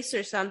whole place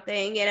or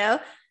something, you know,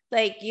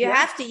 like you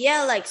have to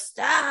yell like,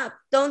 stop,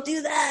 don't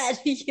do that.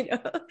 You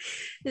know,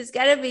 there's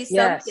gotta be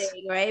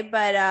something, right?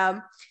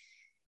 But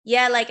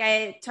yeah, like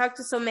I talked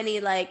to so many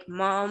like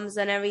moms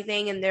and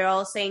everything, and they're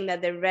all saying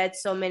that they read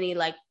so many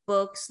like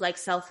books, like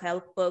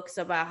self-help books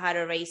about how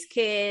to raise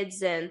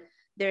kids, and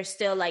they're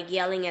still like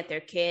yelling at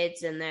their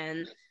kids, and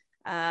then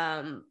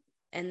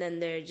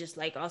they're just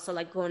like also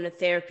like going to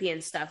therapy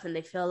and stuff, and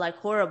they feel like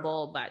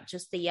horrible about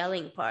just the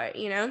yelling part,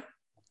 you know?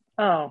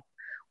 Oh,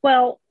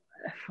 well,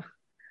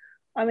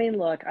 I mean,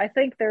 look, I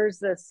think there's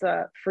this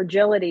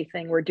fragility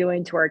thing we're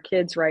doing to our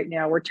kids right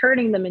now. We're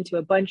turning them into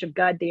a bunch of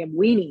goddamn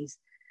weenies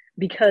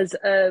because,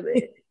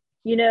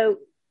 you know,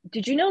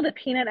 did you know that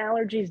peanut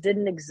allergies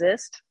didn't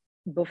exist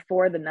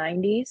before the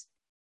 90s?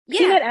 Yeah.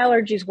 Peanut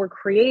allergies were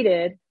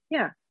created,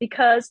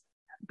 because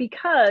the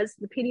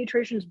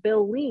pediatricians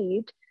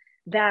believed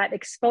that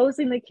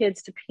exposing the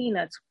kids to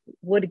peanuts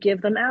would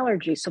give them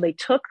allergies. So they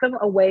took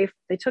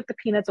the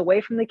peanuts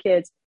away from the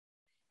kids.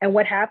 And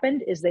what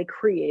happened is they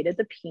created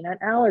the peanut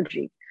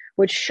allergy,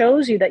 which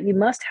shows you that you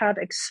must have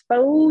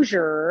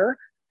exposure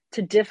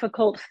to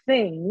difficult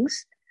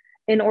things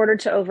in order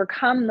to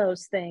overcome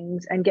those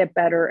things and get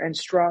better and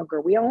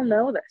stronger. We all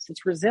know this.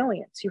 It's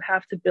resilience. You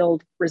have to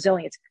build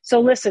resilience. So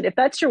listen, if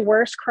that's your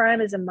worst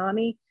crime as a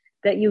mommy,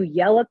 that you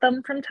yell at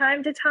them from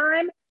time to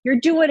time, you're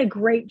doing a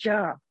great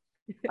job.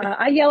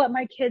 I yell at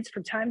my kids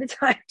from time to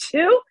time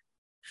too.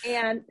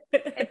 And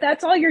if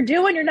that's all you're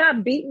doing, you're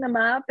not beating them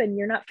up and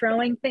you're not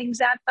throwing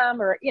things at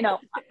them or,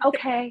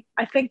 okay,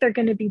 I think they're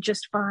going to be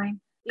just fine.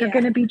 They're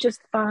going to be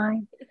just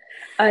fine.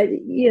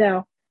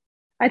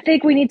 I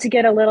think we need to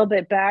get a little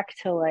bit back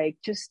to like,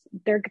 just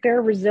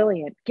they're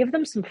resilient. Give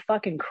them some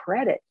fucking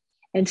credit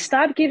and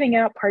stop giving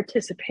out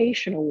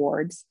participation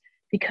awards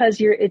because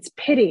it's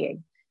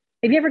pitying.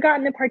 Have you ever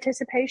gotten a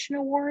participation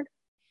award?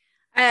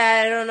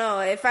 I don't know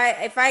if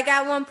I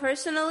got one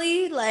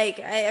personally, like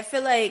I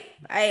feel like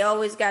I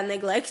always got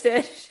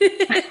neglected.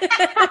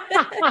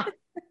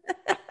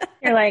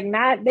 You're like,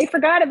 they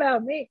forgot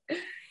about me.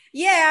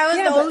 Yeah, I was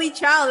the only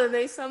child and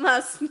they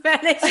somehow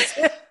managed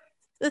to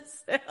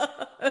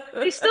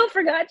they still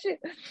forgot you.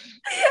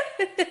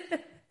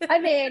 I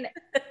mean,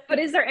 but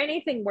is there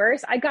anything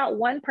worse? I got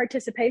one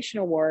participation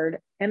award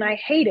and I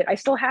hate it. I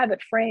still have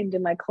it framed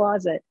in my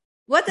closet.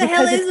 What the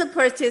hell is a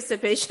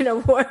participation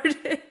award?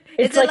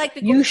 Is it like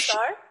the gold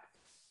star?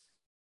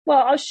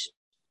 Well,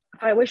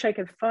 I wish I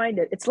could find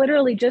it. It's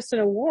literally just an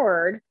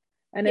award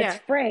and it's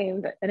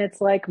framed and it's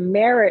like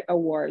merit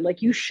award.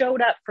 Like you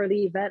showed up for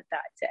the event that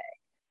day.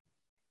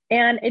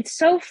 And it's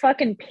so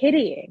fucking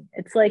pitying.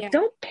 It's like,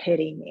 don't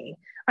pity me.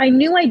 I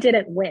knew I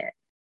didn't win.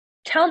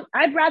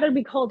 I'd rather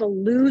be called a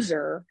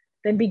loser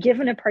than be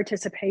given a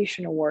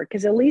participation award.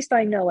 Because at least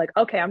I know like,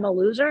 okay, I'm a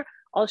loser.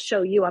 I'll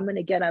show you. I'm going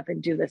to get up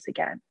and do this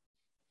again.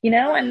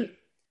 And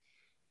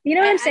you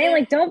know what I'm saying?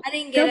 Like, I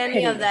didn't get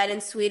any of that in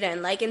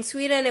Sweden. Like in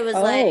Sweden, it was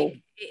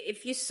like,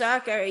 if you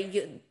suck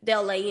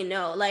they'll let you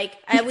know. Like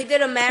we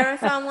did a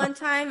marathon one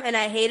time and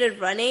I hated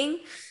running.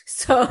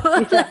 So,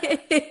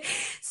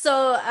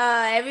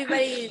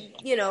 everybody,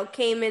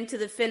 came into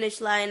the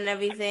finish line and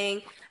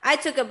everything. I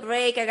took a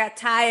break. I got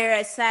tired.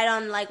 I sat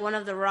on like one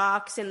of the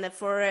rocks in the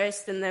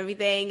forest and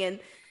everything and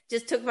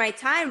just took my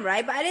time.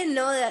 Right. But I didn't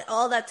know that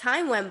all that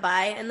time went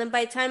by. And then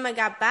by the time I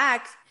got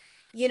back,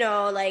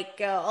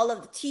 all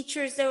of the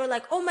teachers, they were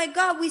like, oh my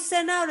God, we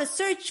sent out a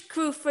search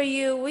crew for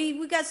you.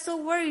 We got so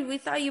worried. We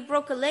thought you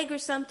broke a leg or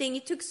something.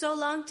 You took so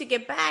long to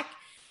get back.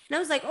 And I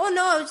was like, oh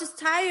no, I was just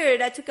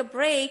tired. I took a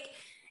break.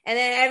 And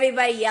then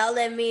everybody yelled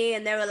at me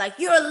and they were like,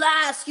 you're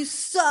last, you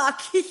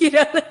suck. We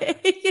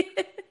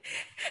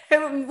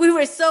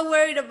were so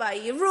worried about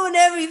you. You ruined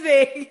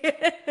everything.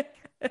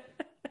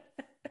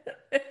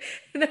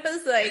 And I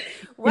was like,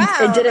 wow.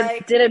 And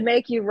did it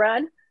make you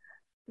run?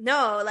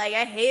 No, like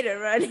I hated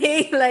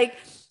running. Like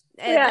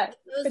it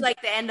was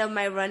like the end of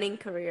my running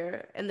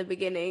career in the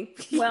beginning.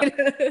 Well,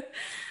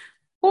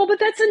 but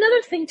that's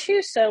another thing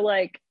too. So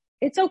like,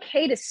 it's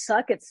okay to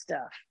suck at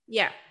stuff.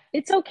 Yeah.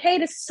 It's okay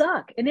to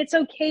suck. And it's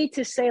okay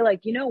to say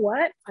like, you know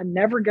what? I'm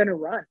never going to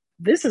run.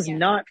 This is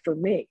not for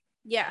me.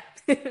 Yeah.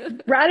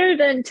 Rather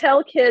than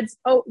tell kids,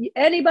 oh,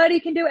 anybody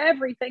can do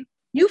everything.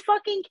 You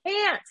fucking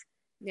can't.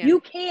 Yeah. You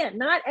can't.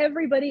 Not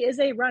everybody is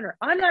a runner.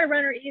 I'm not a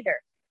runner either.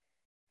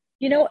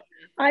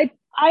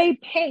 I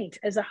paint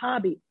as a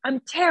hobby. I'm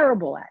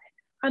terrible at it.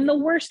 I'm the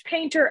worst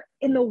painter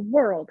in the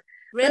world.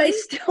 Really? But I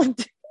still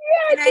do.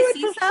 Yeah, I do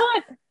it for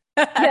fun.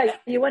 Yeah,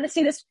 you want to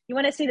see this? You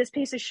want to see this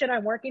piece of shit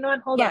I'm working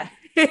on? Hold on.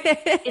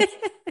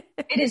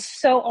 It is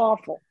so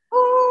awful.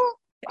 Oh,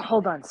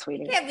 hold on,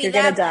 sweetie. You're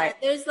gonna die.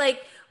 There's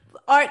like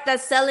art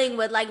that's selling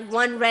with like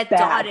one red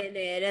dot in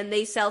it, and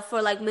they sell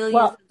for like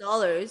millions of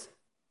dollars.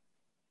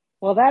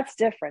 Well, that's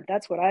different.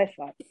 That's what I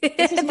thought.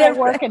 This is my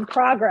work in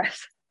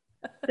progress.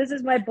 This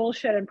is my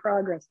bullshit in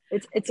progress.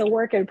 It's a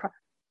work in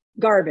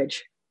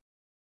garbage.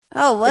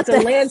 Oh, what? It's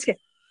a landscape.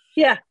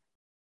 Yeah.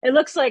 It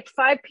looks like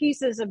 5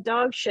 pieces of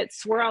dog shit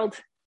swirled.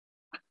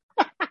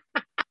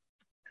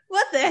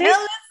 What the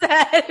hell is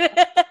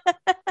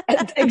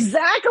that?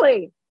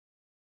 Exactly.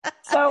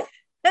 So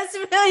that's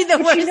really the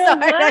worst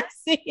art I've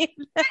seen.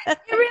 It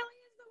really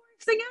is the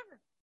worst thing ever.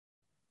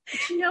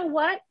 But you know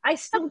what? I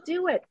still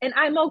do it, and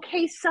I'm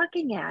okay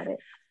sucking at it.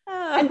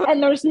 Oh.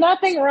 And there's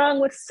nothing wrong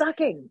with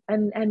sucking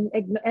and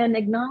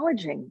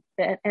acknowledging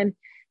that. And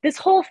this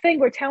whole thing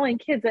we're telling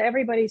kids that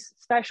everybody's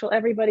special,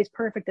 everybody's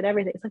perfect at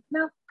everything. It's like,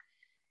 no.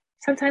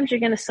 Sometimes you're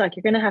going to suck.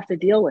 You're going to have to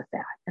deal with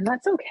that. And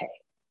that's okay.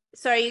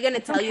 So are you going to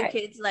tell your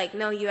kids, like,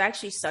 no, you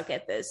actually suck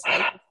at this?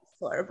 Like, it's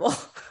horrible.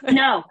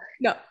 No.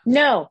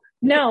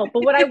 No,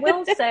 but what I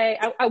will say,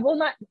 I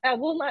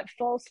will not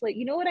falsely,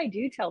 you know what I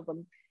do tell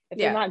them? If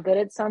they're not good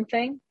at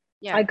something,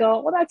 I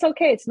go, well, that's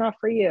okay. It's not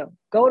for you.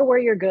 Go to where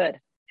you're good.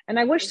 And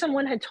I wish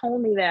someone had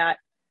told me that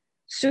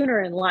sooner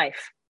in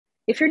life.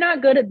 If you're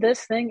not good at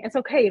this thing, it's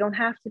okay. You don't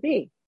have to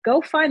be.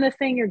 Go find the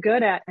thing you're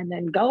good at and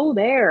then go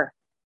there.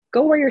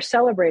 Go where you're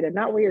celebrated,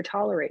 not where you're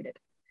tolerated.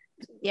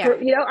 Yeah.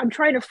 I'm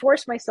trying to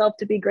force myself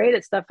to be great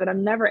at stuff that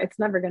it's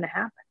never going to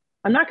happen.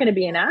 I'm not going to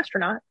be an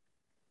astronaut.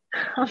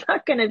 I'm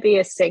not going to be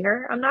a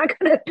singer. I'm not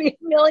going to be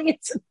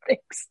millions of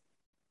things.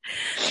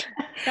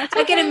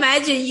 I can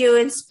imagine you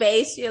in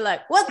space. You're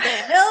like, what the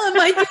hell am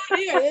I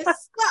doing here?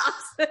 This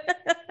sucks.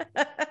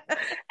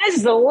 This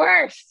is the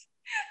worst.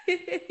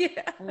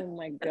 Yeah. Oh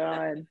my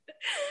God.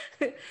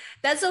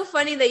 That's so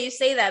funny that you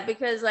say that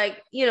because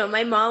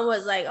my mom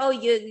was like, oh,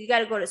 you got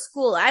to go to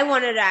school. I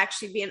wanted to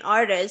actually be an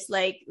artist.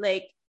 Like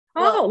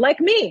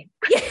me.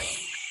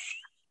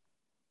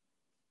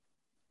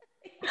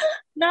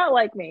 Not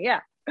like me. Yeah.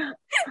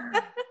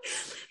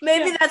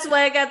 Maybe that's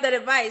why I got that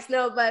advice.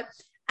 No, but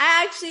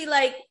I actually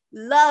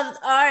loved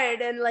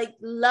art and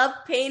loved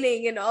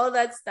painting and all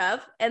that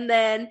stuff. And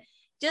then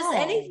just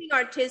anything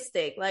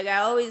artistic. I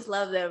always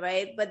loved it,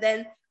 right? But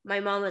then my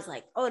mom was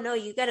like, oh no,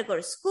 you got to go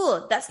to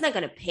school. That's not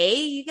going to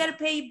pay. You got to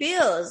pay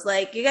bills.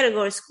 You got to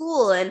go to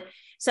school. And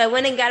so I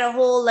went and got a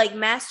whole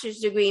master's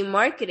degree in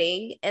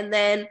marketing. And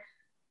then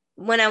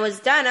when I was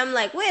done, I'm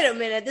like, wait a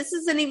minute, this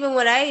isn't even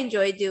what I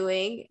enjoy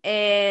doing.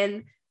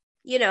 And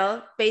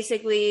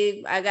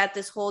basically I got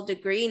this whole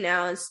degree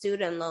now in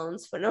student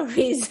loans for no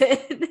reason.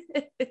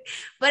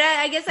 But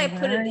I guess I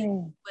put it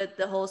in with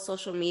the whole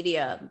social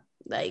media,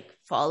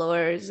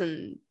 followers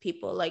and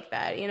people like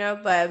that,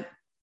 but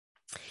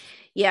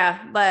yeah,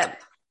 but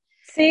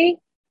see,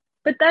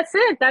 but that's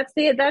it. That's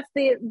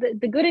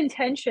the good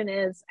intention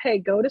is, hey,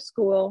 go to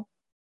school,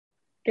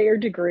 get your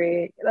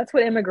degree. That's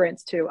what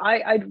immigrants do.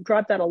 I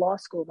dropped out of law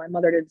school. My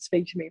mother didn't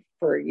speak to me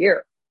for a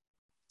year.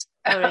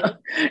 Oh, really?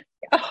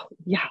 Oh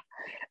yeah.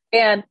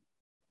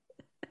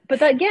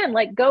 But again,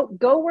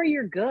 go where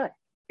you're good.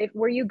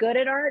 Were you good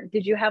at art?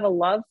 Did you have a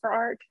love for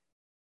art?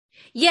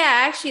 Yeah,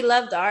 I actually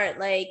loved art.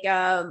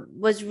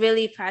 Was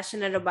really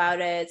passionate about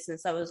it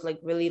since I was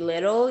really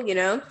little,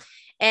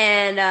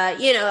 and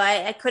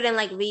I couldn't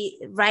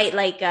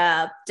write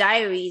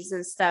diaries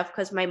and stuff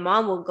because my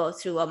mom would go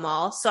through them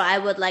all. So I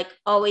would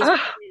always put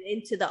it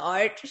into the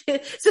art.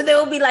 So there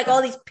will be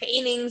all these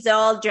paintings, they're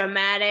all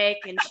dramatic,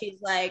 and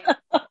she's like.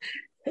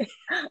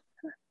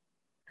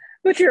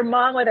 With your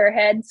mom with her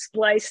head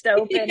spliced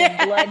open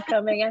and blood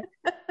coming in.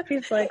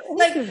 She's like,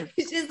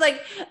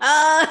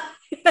 I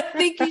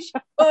think you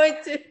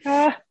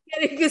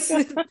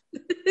should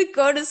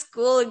go to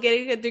school and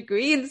getting a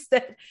degree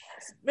instead.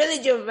 It's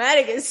really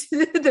dramatic. It's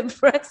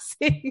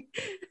depressing.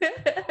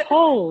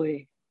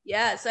 Holy.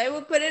 Yeah, so I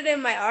would put it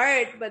in my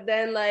art, but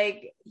then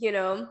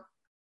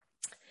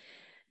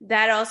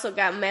that also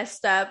got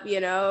messed up,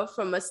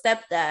 from a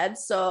stepdad.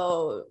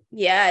 So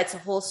yeah, it's a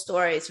whole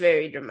story. It's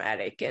very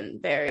dramatic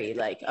and very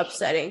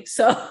upsetting.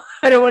 So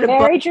I don't want to.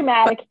 Very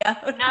dramatic.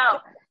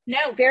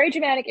 No, very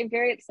dramatic and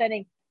very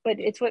upsetting. But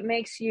it's what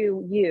makes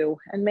you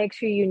and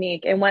makes you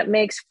unique. And what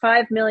makes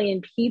 5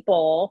 million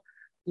people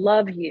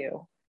love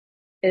you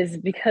is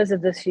because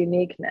of this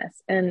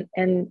uniqueness. And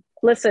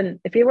listen,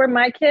 if you were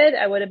my kid,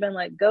 I would have been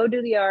like, go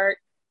do the art.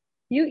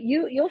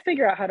 You'll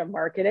figure out how to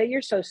market it.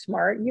 You're so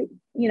smart.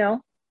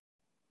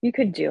 You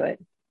could do it.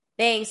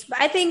 Thanks.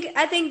 But I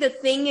think the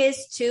thing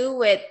is too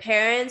with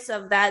parents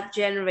of that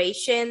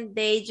generation,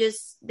 they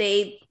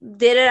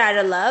did it out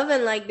of love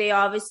and they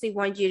obviously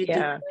want you to do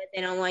it.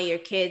 They don't want your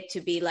kid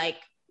to be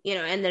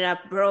ended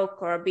up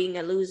broke or being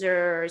a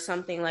loser or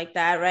something like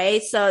that,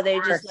 right? So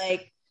they're just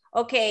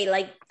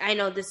okay, I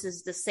know this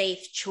is the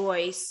safe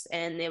choice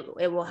and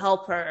it will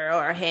help her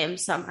or him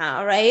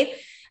somehow, right?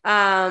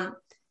 And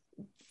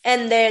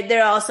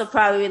they're also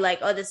probably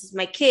oh, this is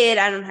my kid.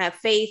 I don't have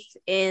faith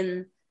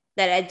in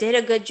that I did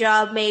a good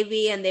job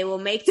maybe, and they will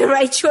make the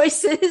right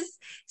choices.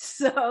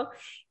 So,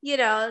 they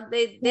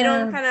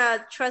don't kind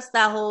of trust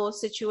that whole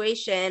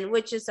situation,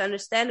 which is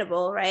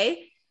understandable, right?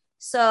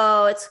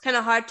 So it's kind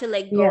of hard to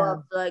go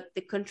of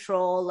the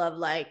control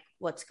of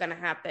what's going to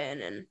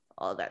happen and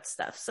all that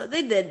stuff. So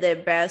they did their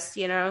best,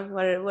 what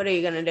are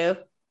you going to do?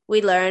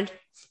 We learned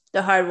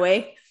the hard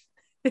way.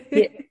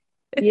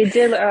 You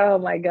did. Oh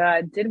my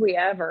God. Did we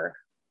ever?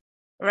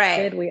 Right.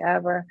 Did we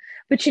ever?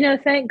 But,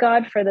 thank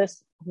God for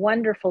this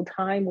wonderful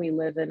time we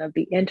live in of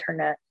the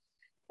internet.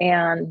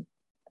 And,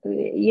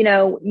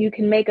 you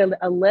can make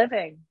a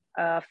living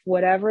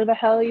whatever the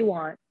hell you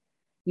want.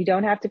 You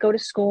don't have to go to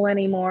school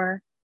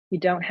anymore. You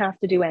don't have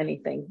to do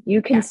anything.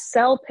 You can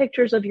sell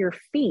pictures of your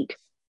feet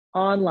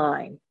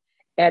online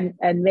and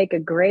make a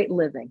great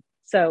living.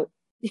 So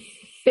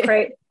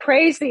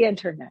praise the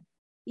internet.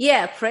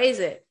 Yeah, praise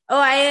it. Oh,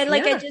 I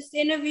just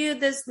interviewed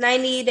this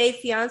 90-day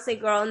fiance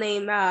girl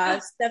named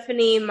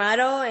Stephanie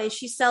Mato, and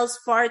she sells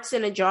farts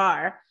in a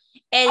jar.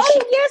 And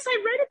yes,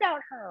 I read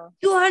about her.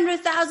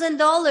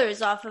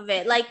 $200,000 off of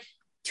it.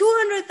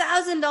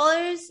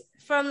 $200,000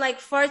 from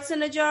farts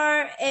in a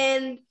jar.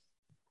 And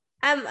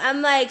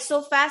I'm like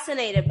so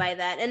fascinated by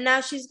that. And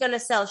now she's gonna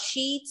sell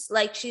sheets,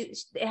 like it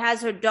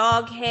has her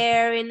dog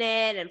hair in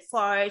it and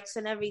farts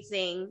and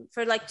everything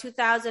for like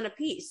 2,000 a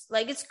piece.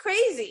 Like it's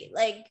crazy.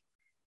 Like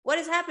what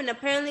has happened?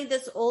 Apparently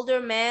this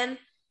older man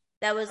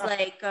that was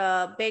like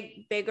a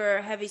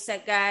bigger, heavy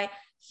set guy,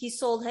 he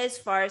sold his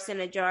farts in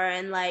a jar,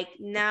 and like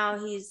now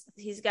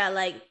he's got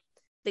like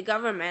the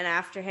government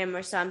after him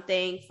or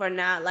something for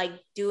not like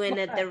doing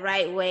it the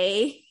right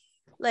way.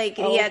 Like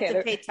he had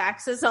to pay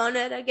taxes on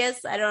it, I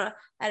guess. I don't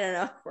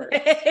know.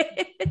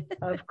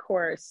 Of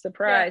course.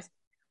 Surprise. Yeah.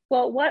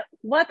 Well,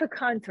 what the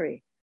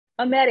country?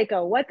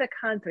 America, what the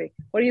country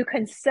where you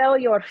can sell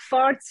your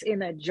farts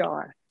in a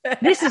jar.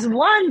 This is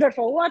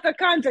wonderful. What a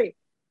country.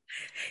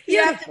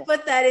 You have to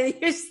put that in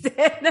your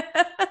stand-up.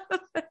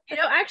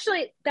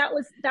 Actually, that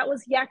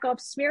was Yakov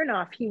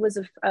Smirnoff. He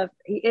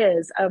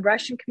is a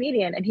Russian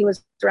comedian, and he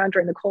was around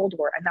during the Cold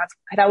War, and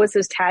that was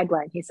his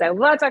tagline. He said,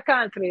 "What a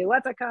country,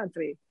 what a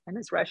country," and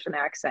his Russian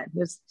accent. It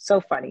was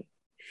so funny.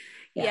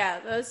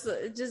 Yeah, that's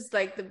just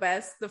like the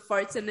best, the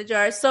farts in the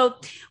jar. So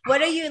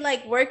what are you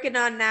like working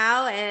on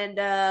now? And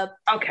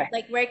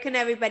like where can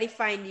everybody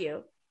find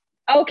you?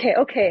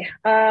 Okay.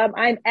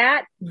 I'm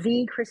at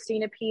the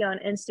Christina P on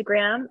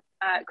Instagram,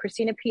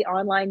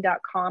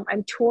 ChristinaPOnline.com.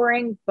 I'm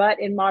touring, but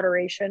in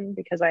moderation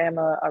because I am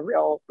a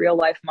real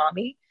life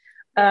mommy.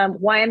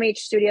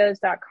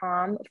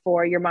 YMHstudios.com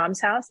for Your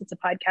Mom's House. It's a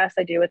podcast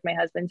I do with my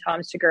husband,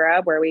 Tom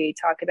Segura, where we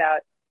talk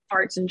about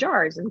farts and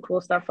jars and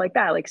cool stuff like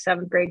that, like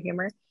 7th grade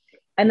humor.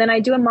 And then I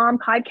do a mom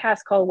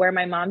podcast called Where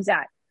My Mom's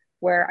At,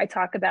 where I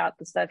talk about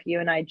the stuff you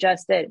and I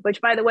just did,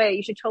 which, by the way,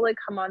 you should totally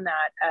come on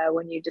that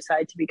when you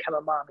decide to become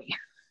a mommy.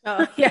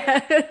 Oh,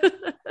 yeah.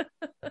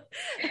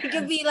 You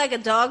could be like a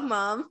dog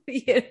mom.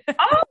 Yeah.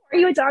 Oh, are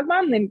you a dog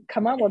mom? Then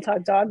come on, we'll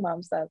talk dog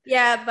mom stuff.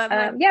 Yeah, but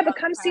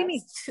come see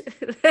me.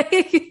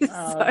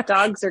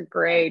 Dogs are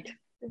great.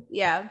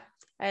 Yeah.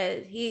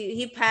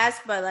 He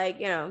passed, but like,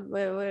 we don't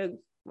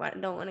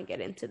want to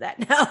get into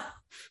that now.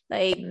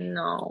 Like,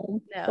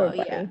 no,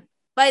 yeah.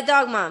 By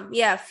dog mom.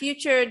 Yeah,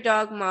 future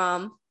dog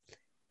mom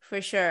for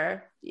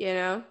sure,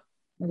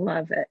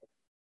 Love it.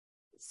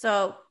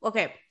 So,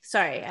 okay,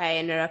 sorry, I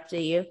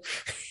interrupted you.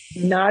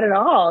 Not at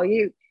all.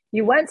 You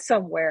went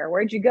somewhere.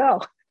 Where'd you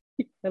go?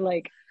 I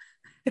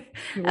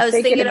was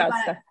thinking about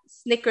a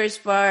Snickers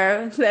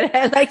bar that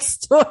I like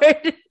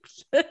stored.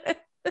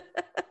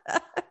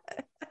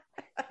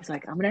 He's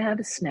like, I'm gonna have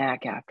a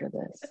snack after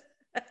this.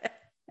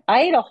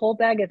 I ate a whole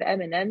bag of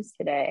M&Ms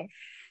today.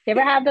 You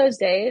ever have those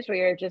days where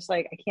you're just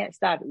like, I can't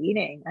stop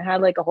eating? I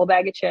had like a whole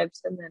bag of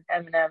chips and then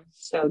M&Ms.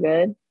 So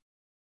good.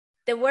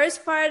 The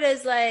worst part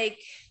is like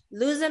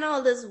losing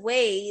all this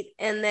weight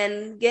and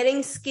then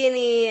getting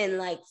skinny and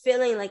like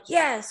feeling like,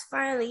 yes,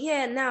 finally,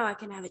 now I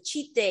can have a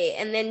cheat day.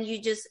 And then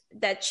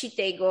that cheat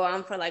day go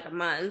on for like a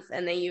month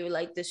and then you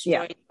like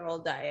destroy your whole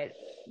diet.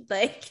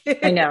 Like,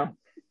 I know.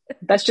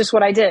 That's just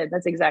what I did.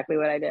 That's exactly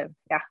what I did.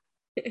 Yeah.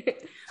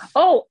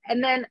 Oh,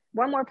 and then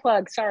one more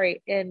plug.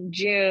 Sorry. In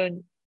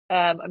June,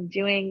 I'm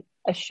doing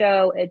a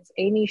show. It's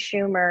Amy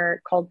Schumer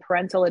called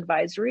Parental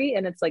Advisory.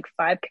 And it's like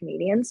 5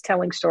 comedians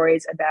telling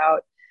stories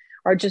about,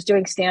 or just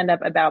doing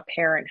stand-up about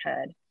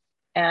parenthood.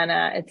 And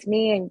it's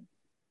me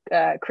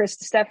and Chris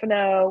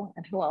Stefano,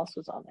 and who else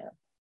was on there?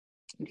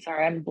 I'm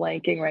sorry, I'm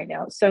blanking right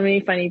now. So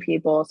many funny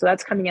people. So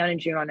that's coming out in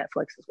June on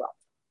Netflix as well.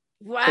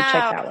 Wow, so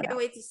I can't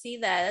wait to see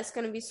that. That's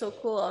going to be so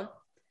cool.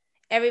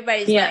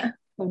 Everybody's like,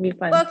 it'll be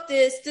fun. Fuck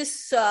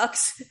this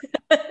sucks.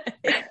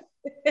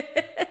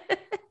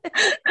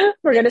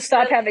 We're going to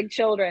stop having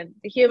children.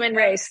 The human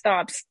race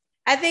stops.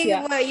 I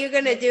think what you're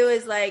going to do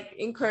is like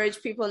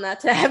encourage people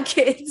not to have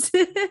kids.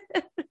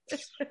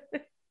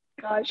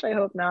 Gosh, I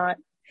hope not.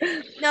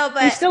 No,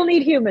 but we still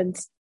need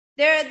humans.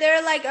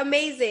 They're like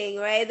amazing,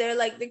 right? They're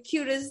like the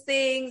cutest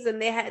things,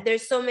 and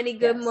there's so many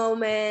good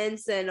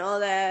moments and all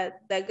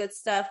that good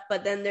stuff.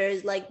 But then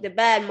there's like the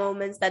bad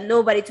moments that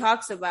nobody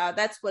talks about.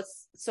 That's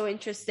what's so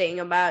interesting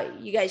about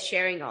you guys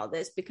sharing all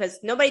this, because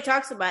nobody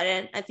talks about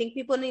it. I think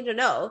people need to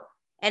know,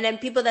 and then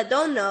people that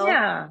don't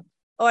know,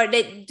 or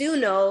they do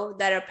know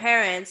that are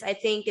parents, I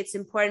think it's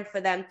important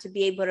for them to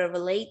be able to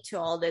relate to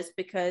all this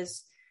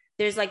because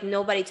there's like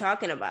nobody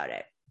talking about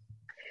it.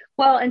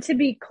 Well, and to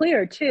be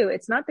clear too,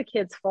 it's not the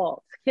kids'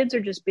 fault. Kids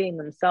are just being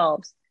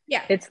themselves.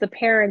 Yeah. It's the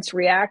parents'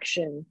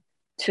 reaction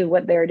to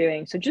what they're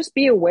doing. So just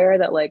be aware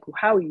that like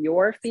how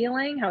you're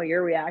feeling, how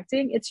you're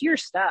reacting, it's your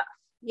stuff.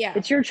 Yeah.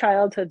 It's your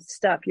childhood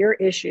stuff, your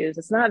issues.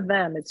 It's not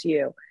them, it's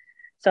you.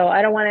 So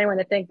I don't want anyone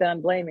to think that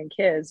I'm blaming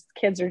kids.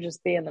 Kids are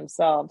just being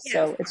themselves. Yeah.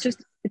 So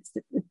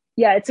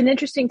it's an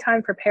interesting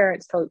time for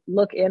parents to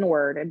look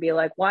inward and be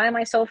like, why am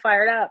I so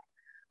fired up?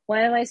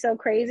 Why am I so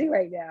crazy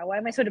right now? Why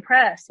am I so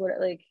depressed?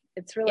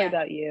 It's really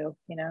about you,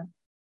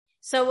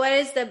 So what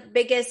is the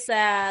biggest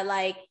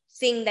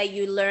thing that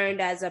you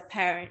learned as a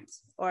parent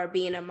or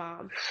being a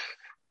mom?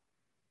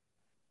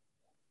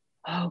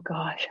 Oh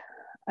gosh,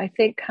 I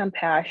think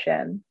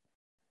compassion.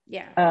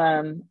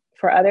 Yeah.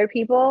 For other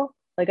people,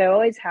 like I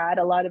always had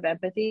a lot of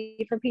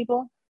empathy for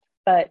people,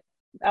 but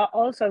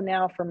also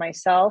now for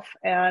myself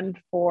and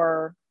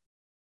for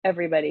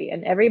everybody.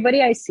 And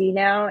everybody I see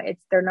now,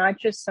 they're not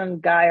just some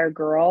guy or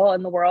girl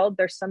in the world,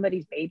 they're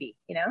somebody's baby,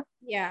 you know?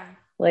 Yeah.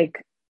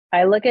 Like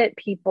I look at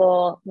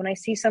people when I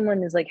see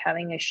someone is like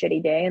having a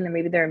shitty day and then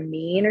maybe they're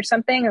mean or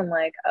something, I'm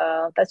like,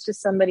 oh, that's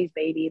just somebody's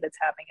baby that's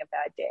having a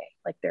bad day.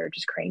 Like they're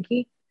just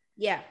cranky.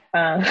 Yeah.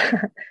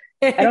 I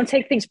don't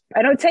take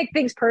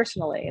things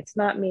personally. It's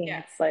not me. Yeah.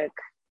 It's like,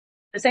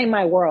 this ain't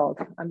my world.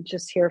 I'm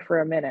just here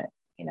for a minute,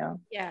 you know?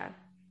 Yeah.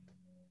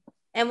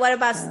 And what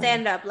about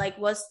stand up? Like,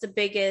 what's the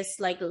biggest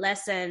like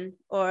lesson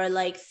or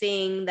like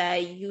thing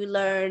that you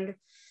learned?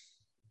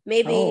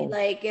 Maybe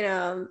like, you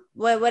know,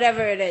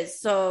 whatever it is.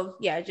 So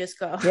yeah, just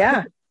go.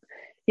 Yeah.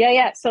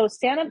 So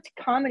stand-up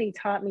comedy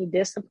taught me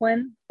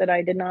discipline that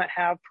I did not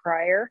have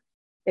prior.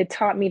 It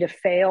taught me to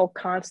fail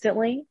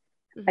constantly.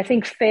 Mm-hmm. I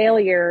think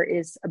failure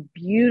is a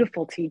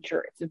beautiful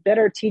teacher. It's a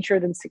better teacher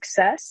than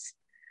success.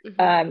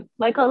 Mm-hmm.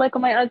 Like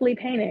on my ugly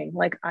painting,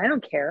 like, I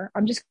don't care.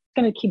 I'm just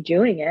going to keep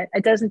doing it.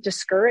 It doesn't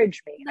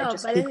discourage me. I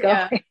just keep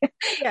going.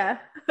 Yeah.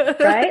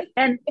 Right.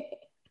 And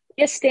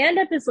yeah,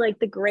 stand-up is like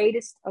the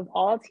greatest of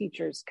all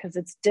teachers because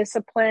it's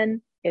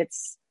discipline.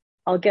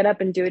 I'll get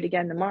up and do it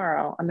again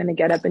tomorrow. I'm going to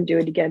get up and do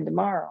it again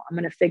tomorrow. I'm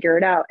going to figure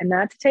it out. And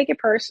not to take it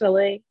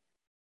personally.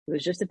 It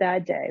was just a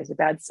bad day. It was a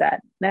bad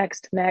set.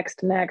 Next.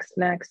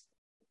 And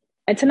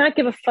to not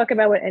give a fuck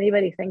about what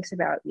anybody thinks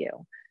about you.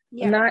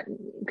 Yeah. Not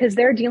because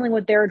they're dealing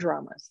with their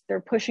dramas.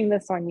 They're pushing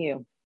this on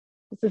you.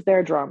 This is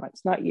their drama.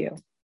 It's not you.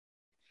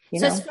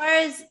 So as far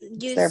as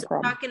you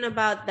talking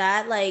about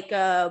that, like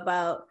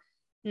about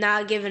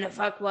not giving a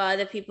fuck what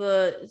other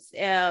people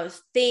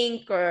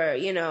think or,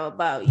 you know,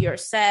 about your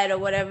set or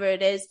whatever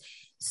it is.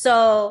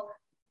 So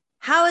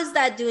how is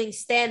that doing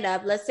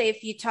stand-up? Let's say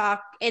if you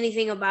talk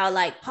anything about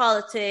like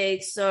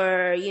politics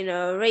or, you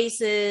know,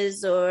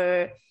 races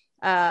or,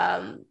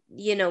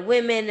 you know,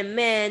 women and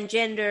men,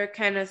 gender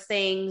kind of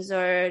things,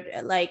 or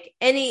like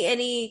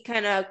any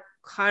kind of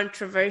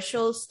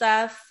controversial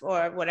stuff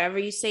or whatever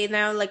you say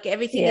now, like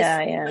everything is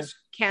so much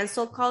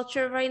cancel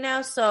culture right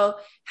now. So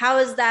how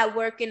is that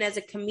working as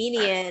a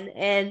comedian?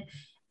 And,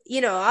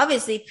 you know,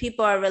 obviously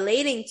people are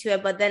relating to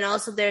it, but then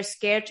also they're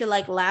scared to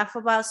like laugh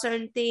about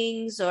certain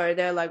things, or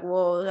they're like,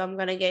 whoa, I'm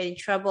going to get in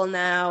trouble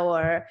now,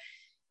 or,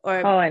 oh,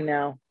 I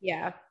know.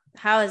 Yeah.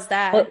 How is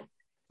that? Well,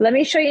 let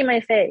me show you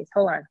my face.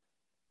 Hold on.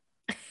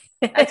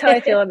 That's how I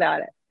feel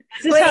about it.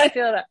 This is how I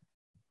feel about it.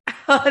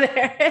 Oh,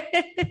 there.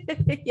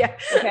 Yeah.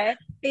 Okay.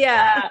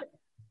 Yeah.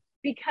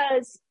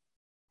 Because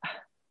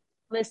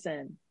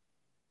listen,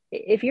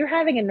 if you're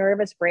having a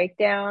nervous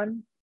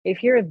breakdown,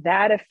 if you're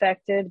that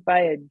affected by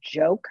a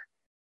joke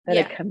that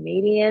a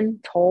comedian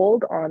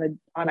told on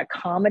a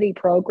comedy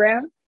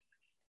program,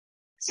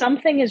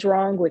 something is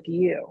wrong with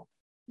you.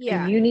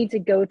 Yeah. You need to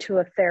go to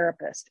a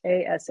therapist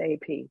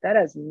ASAP. That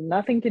has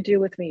nothing to do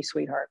with me,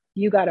 sweetheart.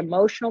 You got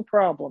emotional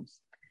problems.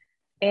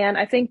 And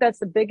I think that's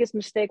the biggest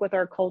mistake with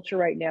our culture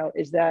right now,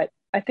 is that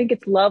I think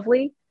it's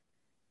lovely.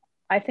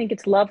 I think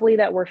it's lovely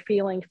that we're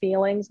feeling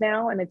feelings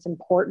now, and it's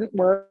important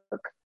work.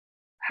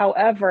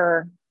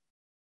 However,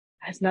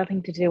 it has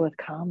nothing to do with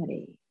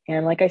comedy.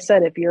 And like I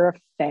said, if you're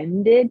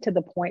offended to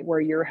the point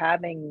where you're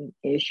having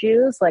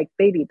issues, like,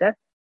 baby,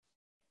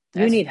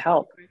 you need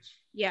help.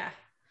 Yeah.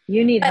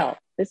 You need help.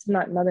 This is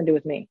nothing to do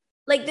with me.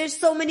 Like, there's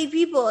so many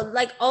people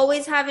like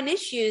always having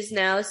issues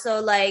now. So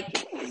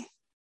like,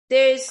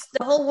 the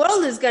whole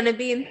world is going to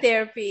be in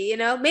therapy, you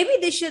know? Maybe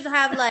they should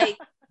have like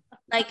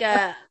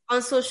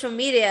on social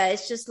media,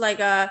 it's just like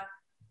kind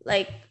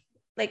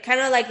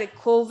of like the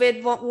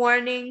COVID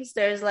warnings.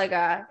 There's like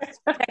a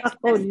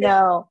oh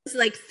no, it's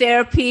like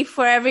therapy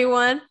for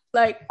everyone.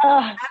 Like,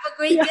 have a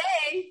great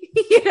day.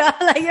 You know,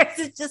 like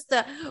it's just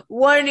a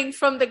warning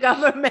from the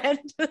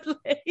government.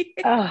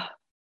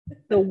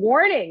 The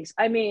warnings.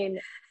 I mean,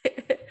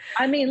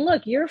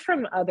 look, you're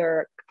from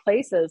other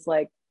places.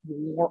 Like,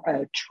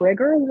 a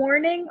trigger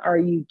warning? Are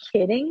you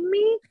kidding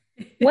me?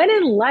 When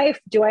in life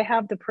do I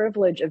have the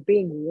privilege of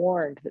being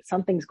warned that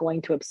something's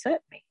going to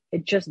upset me?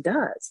 It just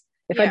does.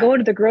 If I go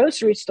into the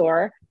grocery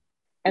store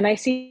and I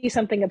see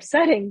something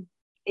upsetting,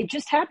 it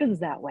just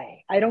happens that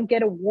way. I don't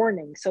get a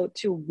warning. So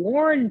to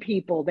warn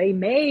people they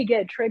may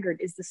get triggered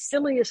is the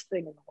silliest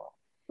thing in the world.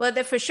 Well,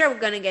 they're for sure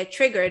going to get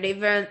triggered,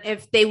 even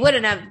if they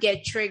wouldn't have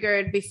get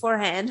triggered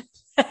beforehand.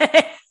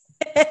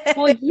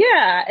 Well,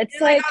 yeah,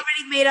 it's like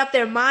already made up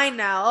their mind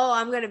now. Oh,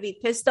 I'm going to be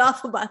pissed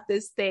off about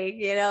this thing,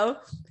 you know?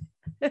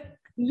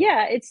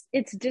 Yeah, it's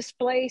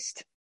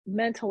displaced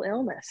mental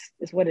illness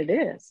is what it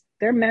is.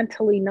 They're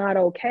mentally not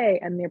okay,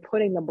 and they're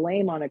putting the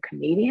blame on a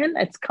comedian.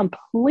 It's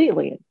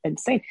completely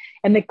insane.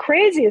 And the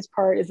craziest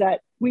part is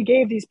that we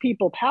gave these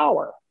people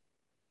power.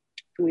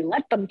 We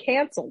let them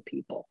cancel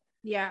people.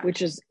 Yeah.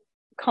 Which is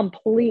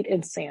complete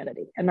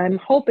insanity. And I'm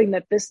hoping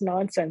that this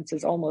nonsense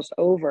is almost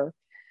over.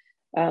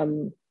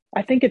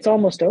 I think it's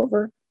almost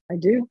over. I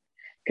do.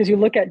 Because you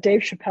look at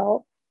Dave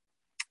Chappelle,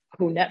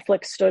 who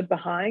Netflix stood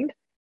behind,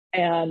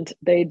 and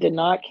they did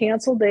not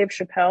cancel Dave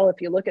Chappelle.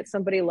 If you look at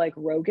somebody like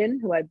Rogan,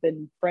 who I've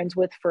been friends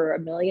with for a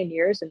million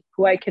years, and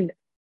who I can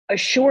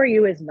assure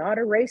you is not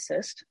a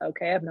racist.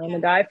 Okay. I've known the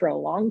guy for a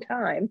long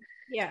time.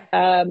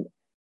 Yeah.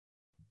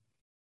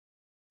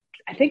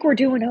 I think we're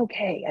doing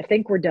okay. I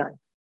think we're done.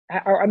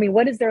 I mean,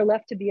 what is there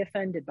left to be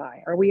offended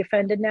by? Are we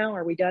offended now?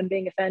 Are we done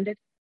being offended?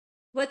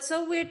 What's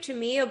so weird to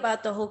me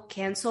about the whole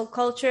cancel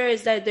culture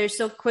is that they're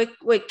so quick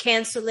with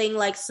canceling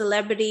like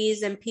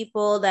celebrities and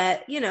people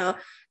that,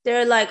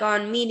 they're like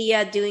on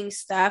media doing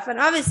stuff. And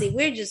obviously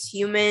we're just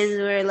humans.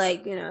 We're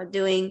like,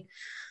 doing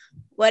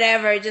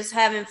whatever, just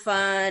having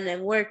fun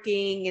and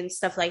working and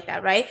stuff like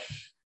that, right?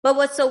 But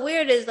what's so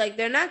weird is like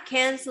they're not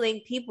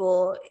canceling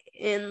people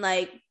in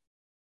like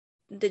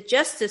the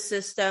justice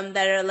system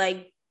that are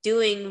like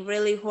doing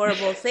really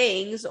horrible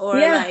things, or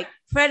like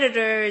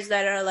predators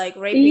that are like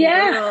raping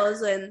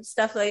girls and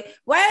stuff. Like,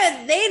 why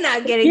are they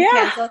not getting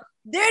canceled?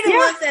 They're the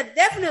ones that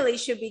definitely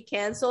should be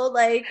canceled.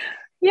 Like,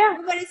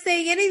 nobody's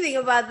saying anything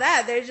about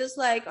that. They're just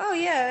like,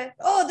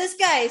 oh, this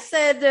guy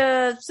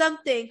said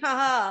something,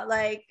 haha.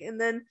 Like, and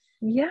then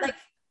like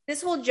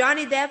this whole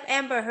Johnny Depp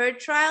Amber Heard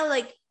trial,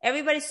 like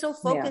everybody's so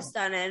focused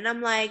on it, and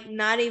I'm like,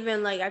 not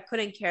even like, I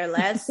couldn't care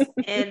less.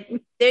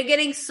 And they're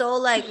getting so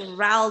like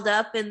riled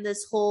up in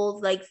this whole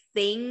like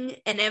thing,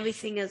 and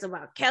everything is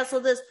about cancel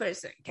this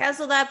person,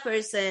 cancel that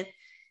person.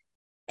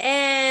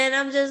 And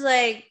I'm just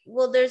like,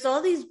 well, there's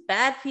all these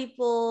bad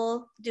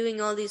people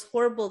doing all these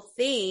horrible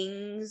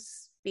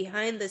things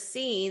behind the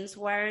scenes.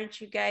 Why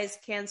aren't you guys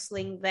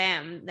canceling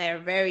them? They're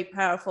very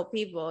powerful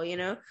people,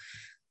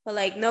 but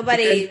like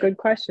nobody. Good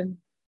question.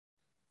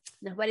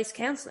 Nobody's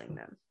canceling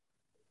them.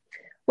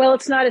 Well,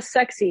 it's not as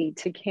sexy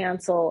to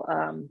cancel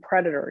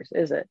predators,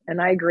 is it?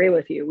 And I agree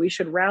with you. We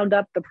should round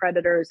up the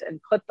predators and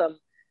put them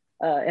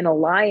in a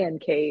lion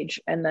cage,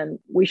 and then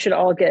we should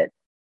all get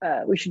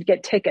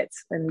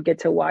tickets and get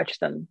to watch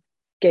them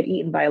get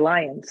eaten by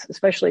lions,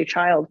 especially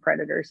child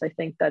predators. I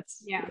think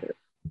that's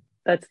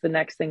the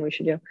next thing we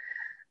should do.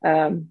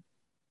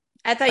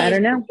 I thought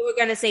you were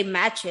going to say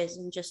matches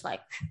and just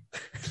like.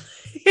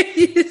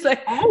 He's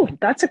like, oh,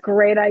 that's a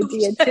great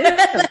idea too.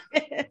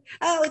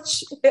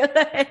 Ouch.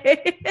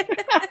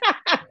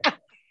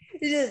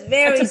 It's just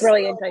very that's a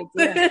brilliant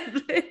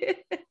idea.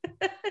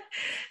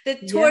 The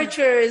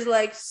torture is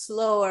like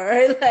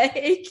slower.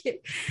 Like,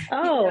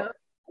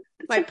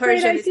 my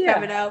Persian is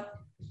coming out.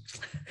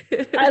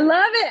 I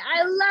love it.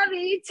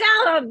 You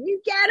tell them,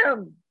 you get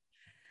them.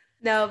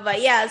 No, but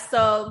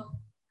so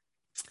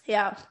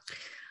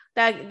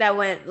that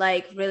went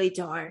like really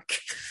dark.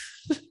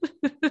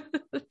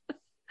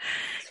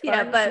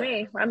 But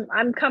me,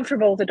 I'm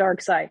comfortable with the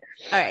dark side.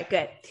 All right,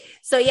 good.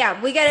 So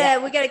we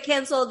gotta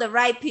cancel the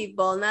right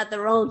people, not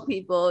the wrong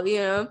people.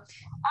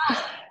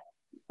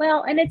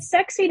 Well, and it's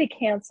sexy to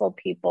cancel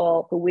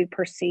people who we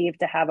perceive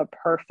to have a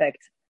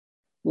perfect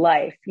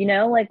life.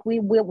 Like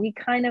we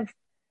kind of,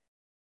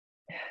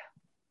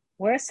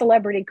 we're a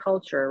celebrity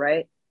culture,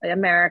 right?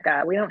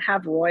 America, we don't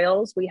have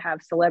royals, we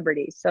have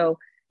celebrities. So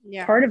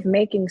part of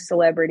making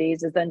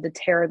celebrities is then to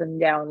tear them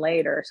down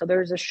later. So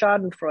there's a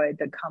schadenfreude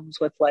that comes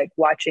with like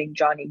watching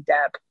Johnny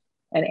Depp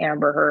and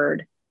Amber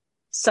Heard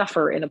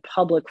suffer in a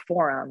public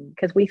forum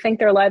because we think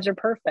their lives are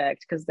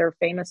perfect because they're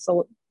famous,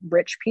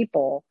 rich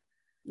people.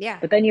 Yeah.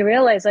 But then you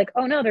realize like,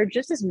 oh no, they're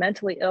just as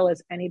mentally ill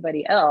as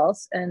anybody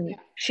else. And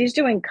she's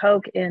doing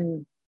coke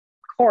in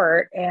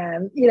court,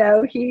 and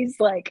he's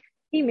like,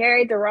 he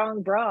married the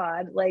wrong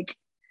broad. Like,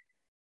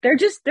 they're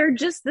just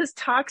this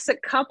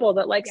toxic couple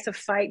that likes to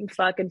fight and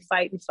fuck and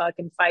fight and fuck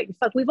and fight and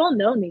fuck. We've all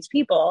known these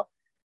people,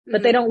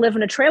 but they don't live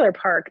in a trailer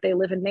park. They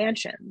live in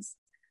mansions.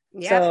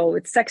 Yeah. So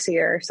it's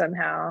sexier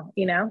somehow,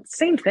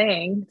 same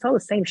thing. It's all the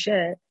same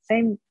shit,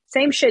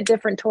 same shit,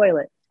 different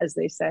toilet, as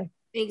they say.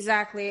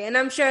 Exactly. And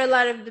I'm sure a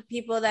lot of the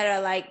people that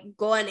are like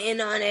going in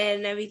on it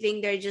and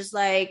everything, they're just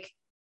like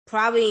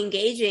probably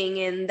engaging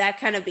in that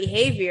kind of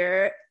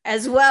behavior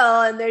as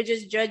well, and they're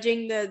just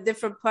judging the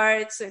different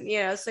parts, and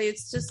so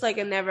it's just like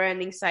a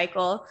never-ending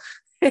cycle.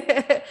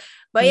 But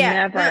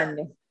never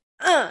ending.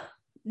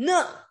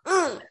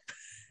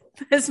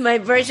 That's my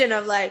version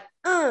of like,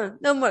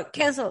 no more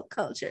cancel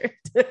culture.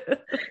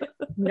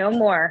 No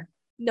more,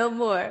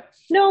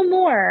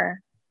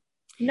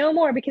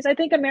 because I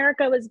think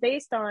America was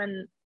based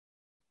on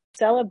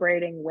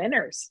celebrating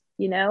winners.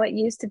 It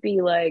used to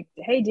be like,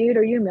 hey dude,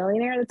 are you a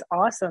millionaire? That's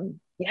awesome.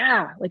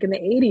 Yeah. Like in the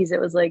 80s,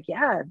 it was like,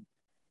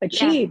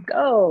 achieve,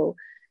 go,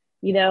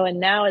 and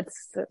now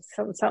it's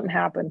something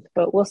happened,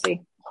 but we'll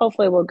see.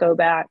 Hopefully we'll go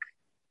back.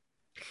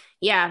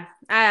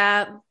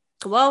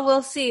 Well,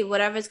 we'll see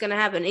whatever's going to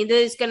happen. Either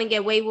it's going to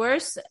get way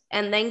worse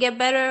and then get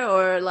better,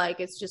 or like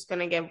it's just going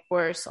to get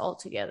worse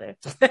altogether.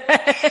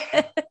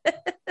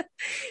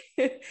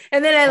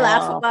 And then I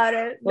laugh about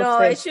it. We'll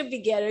see. It should be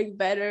getting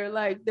better.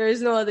 Like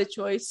there's no other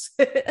choice.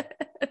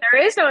 There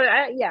is no,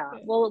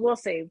 we'll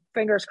see.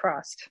 Fingers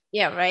crossed.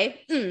 Yeah. Right.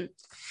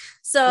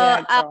 So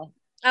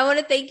I want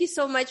to thank you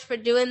so much for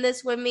doing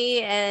this with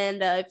me.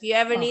 And if you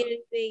ever need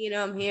anything,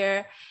 I'm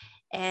here.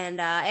 And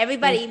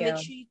everybody, make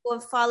sure you go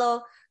and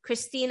follow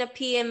Christina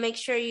P, and make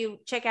sure you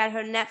check out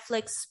her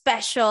Netflix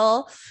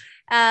special,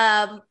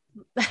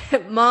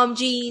 Mom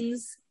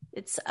Jeans.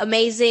 It's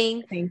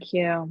amazing. Thank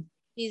you.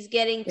 She's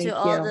getting to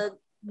all the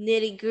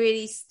nitty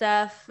gritty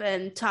stuff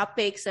and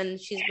topics, and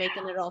she's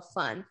making it all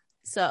fun.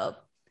 So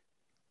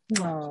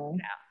Oh,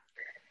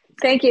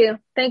 thank you.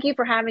 Thank you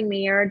for having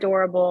me. You're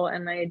adorable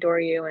and I adore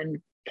you,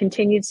 and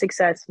continued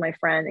success, my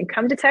friend. And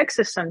come to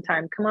Texas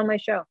sometime. Come on my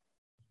show.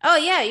 Oh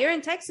yeah, you're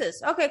in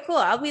Texas. Okay, cool.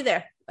 I'll be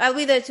there. I'll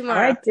be there tomorrow.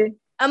 All right, dude.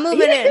 I'm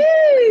moving in.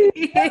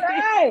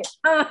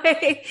 All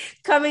right.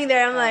 Coming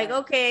there. I'm like,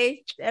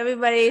 okay,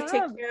 everybody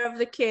take care of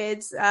the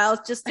kids.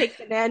 I'll just take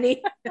the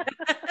nanny.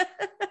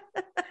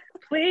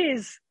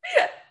 Please.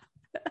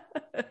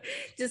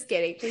 Just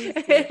kidding.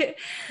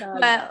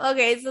 But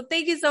okay, so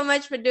thank you so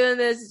much for doing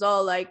this. It's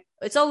all like,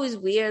 it's always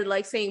weird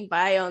like saying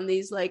bye on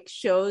these like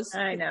shows.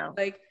 I know.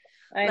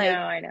 I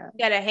know.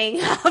 Gotta hang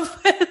up.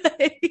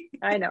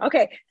 I know.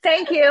 Okay.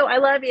 Thank you. I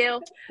love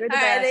you. You're the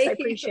best. I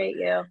appreciate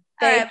you.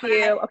 Thank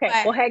you. Okay.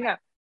 Bye. We'll hang up.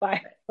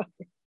 Bye.